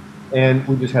 And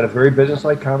we just had a very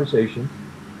business-like conversation,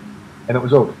 and it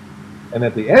was over. And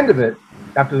at the end of it,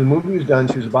 after the movie was done,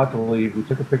 she was about to leave, we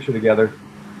took a picture together,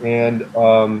 and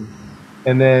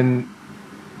then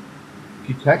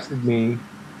she texted me,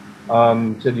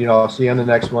 said, I'll see you on the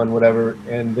next one, whatever.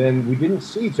 And then we didn't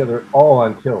see each other all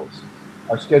on Kills.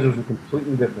 Our schedules were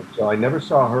completely different. So I never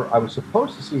saw her. I was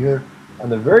supposed to see her on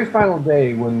the very final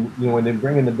day when they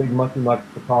bring in the big Monkey Muck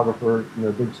photographer,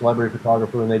 big celebrity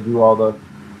photographer, and they do all the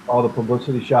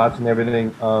publicity shots and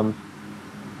everything.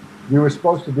 We were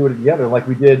supposed to do it together, like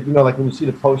we did, like when you see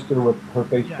the poster with her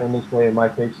face turned this way and my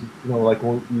face, like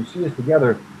when you see us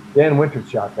together. Dan Winters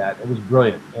shot that. It was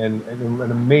brilliant and an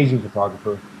amazing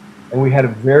photographer, and we had a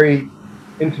very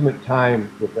intimate time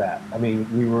with that. I mean,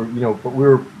 we were, but we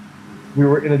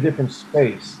were in a different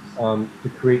space to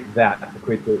create that, but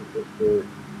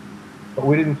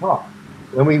we didn't talk.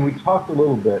 I mean, we talked a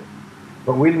little bit,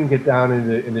 but we didn't get down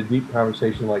into deep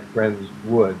conversation like friends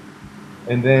would.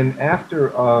 And then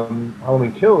after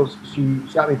Halloween Kills, she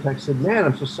shot me a text, said, "Man,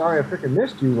 I'm so sorry, I freaking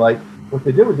missed you." Like, what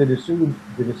they did was they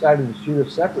decided to shoot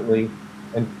us separately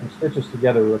and stitch us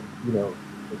together with, with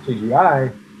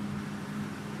CGI.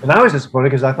 And I was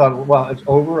disappointed because I thought, well, it's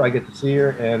over. I get to see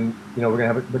her, and we're gonna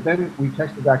have it. But then we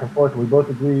texted back and forth, and we both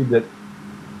agreed that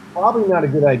probably not a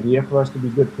good idea for us to be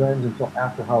good friends until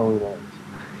after Halloween ends,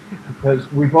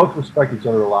 because we both respect each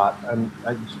other a lot. And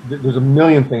there's a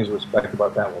million things to respect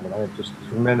about that woman. I have just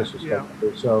tremendous respect for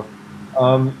her. So,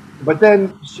 but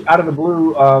then out of the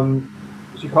blue.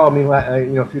 She called me,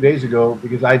 a few days ago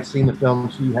because I'd seen the film.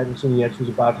 She hadn't seen it yet. She was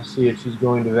about to see it. She's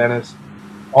going to Venice.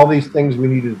 All these things we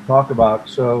needed to talk about.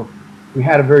 So we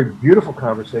had a very beautiful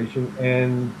conversation.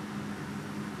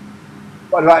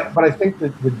 But I think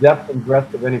that the depth and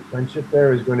breadth of any friendship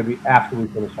there is going to be after we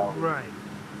finish Halloween. Right.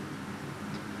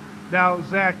 Now,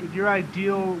 Zach, in your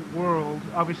ideal world,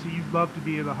 obviously you'd love to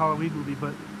be in a Halloween movie,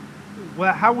 but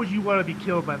how would you want to be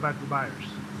killed by Michael Myers?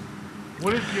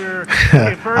 What is your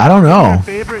I don't know.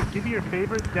 Give me your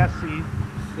favorite death scene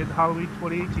in Halloween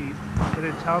 2018, and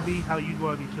then tell me how you'd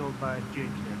want to be killed by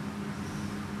James here.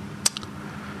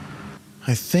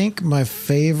 I think my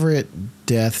favorite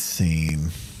death scene.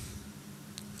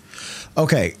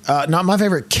 Okay, not my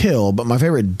favorite kill, but my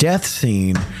favorite death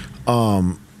scene.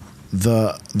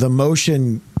 The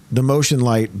motion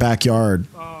light backyard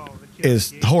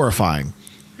is horrifying.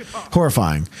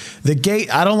 Horrifying. The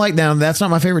gate, I don't like that. That's not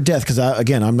my favorite death because,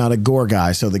 I'm not a gore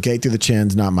guy. So the gate through the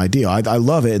chin's not my deal. I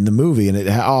love it in the movie, and it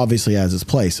obviously has its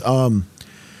place.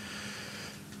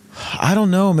 I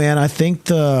don't know, man. I think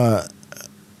the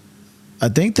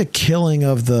killing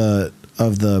of the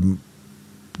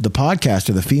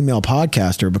podcaster, the female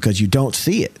podcaster, because you don't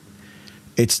see it.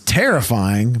 It's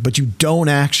terrifying, but you don't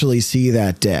actually see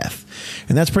that death,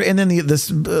 and that's pretty. And then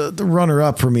the runner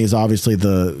up for me is obviously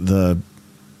the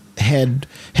head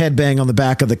bang on the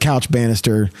back of the couch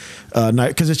banister,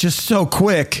 because it's just so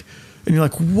quick, and you're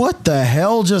like, what the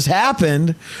hell just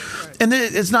happened? And then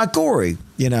it's not gory,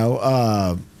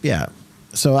 yeah.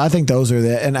 So I think those are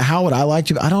the. And how would I like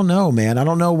to? I don't know, man. I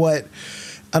don't know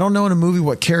in a movie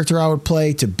what character I would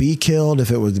play to be killed,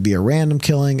 if it would be a random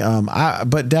killing.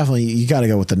 But definitely you got to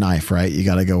go with the knife, right? You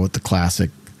got to go with the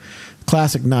classic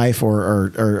knife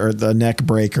or the neck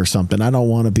break or something. I don't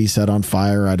want to be set on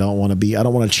fire. I don't want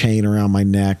a chain around my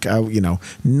neck.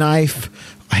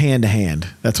 Knife, hand to hand.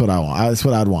 That's what I want. That's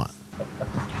what I'd want.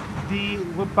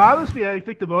 What bothers me, I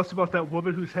think, the most about that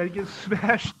woman whose head gets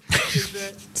smashed is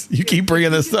that you keep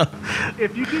bringing this up.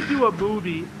 If you could do a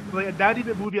movie, like a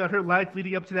 90-minute movie on her life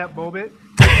leading up to that moment,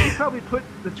 she probably put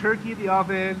the turkey in the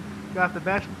oven, got the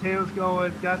mashed potatoes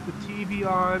going, got the TV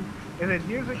on, and then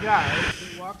here's a guy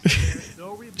who walks in there,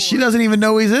 no remorse. She doesn't even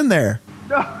know he's in there.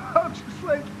 No, I'm just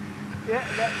like,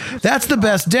 yeah. That's the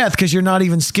best death, because you're not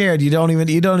even scared. You don't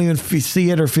even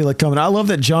see it or feel it coming. I love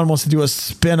that John wants to do a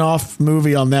spin-off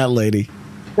movie on that lady.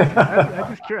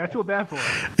 I feel bad for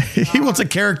her. He wants a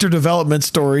character development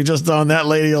story just on that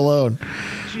lady alone.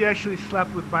 She actually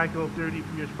slept with Michael 30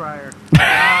 years prior.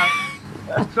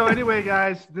 So anyway,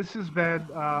 guys, this has been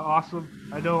awesome.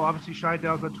 I know, obviously,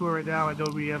 Shinedown's on tour right now. I know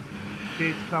we have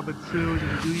dates coming soon in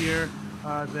the new year.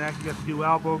 They actually got the new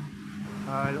album.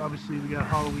 Obviously, we got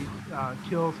Halloween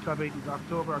Kills coming in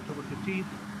October 15th.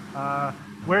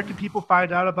 Where can people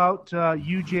find out about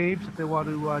you, James, if they want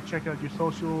to check out your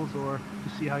socials or to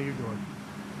see how you're doing?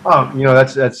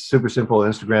 That's super simple.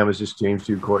 Instagram is just James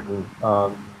Jude Courtney.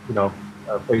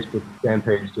 Facebook fan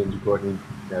page James Jude Courtney.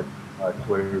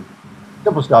 Twitter,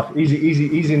 simple stuff.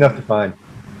 Easy enough to find.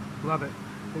 Love it.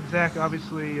 And Zach,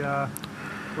 obviously,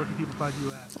 where can people find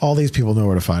you at? All these people know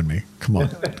where to find me. Come on.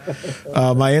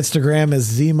 My Instagram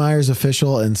is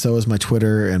ZMyersOfficial, and so is my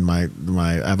Twitter, and my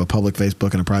I have a public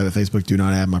Facebook and a private Facebook. Do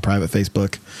not have my private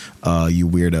Facebook, you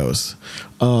weirdos.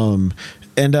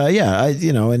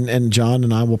 And John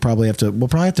and I will probably have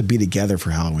to be together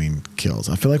for Halloween Kills.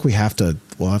 I feel like we'll have to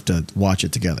watch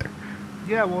it together.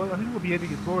 Yeah, well, I think we'll be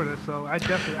ending in Florida, so I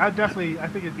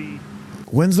think it'd be.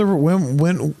 When's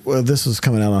when this is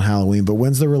coming out on Halloween, but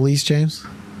when's the release, James?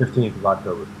 15th of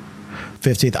October.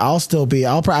 15th.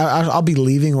 I'll be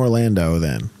leaving Orlando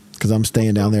then, because I'm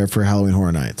staying down there for Halloween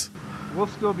Horror Nights. We'll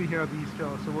still be here on the East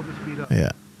Coast, so we'll just meet up. Yeah.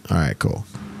 All right. Cool.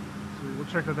 So we'll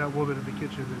check out that woman in the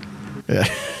kitchen. Yeah.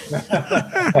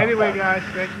 Anyway, guys,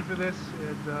 thank you for this.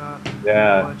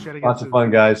 And lots of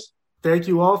fun, guys. Thank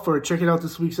you all for checking out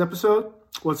this week's episode.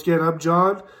 Once again, I'm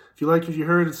John. If you liked what you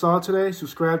heard and saw today,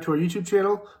 subscribe to our YouTube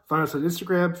channel, find us on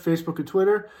Instagram, Facebook, and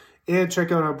Twitter, and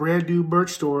check out our brand new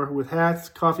merch store with hats,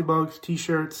 coffee mugs,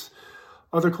 t-shirts,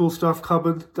 other cool stuff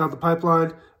coming down the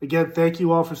pipeline. Again, thank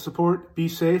you all for support. Be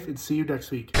safe, and see you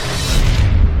next week.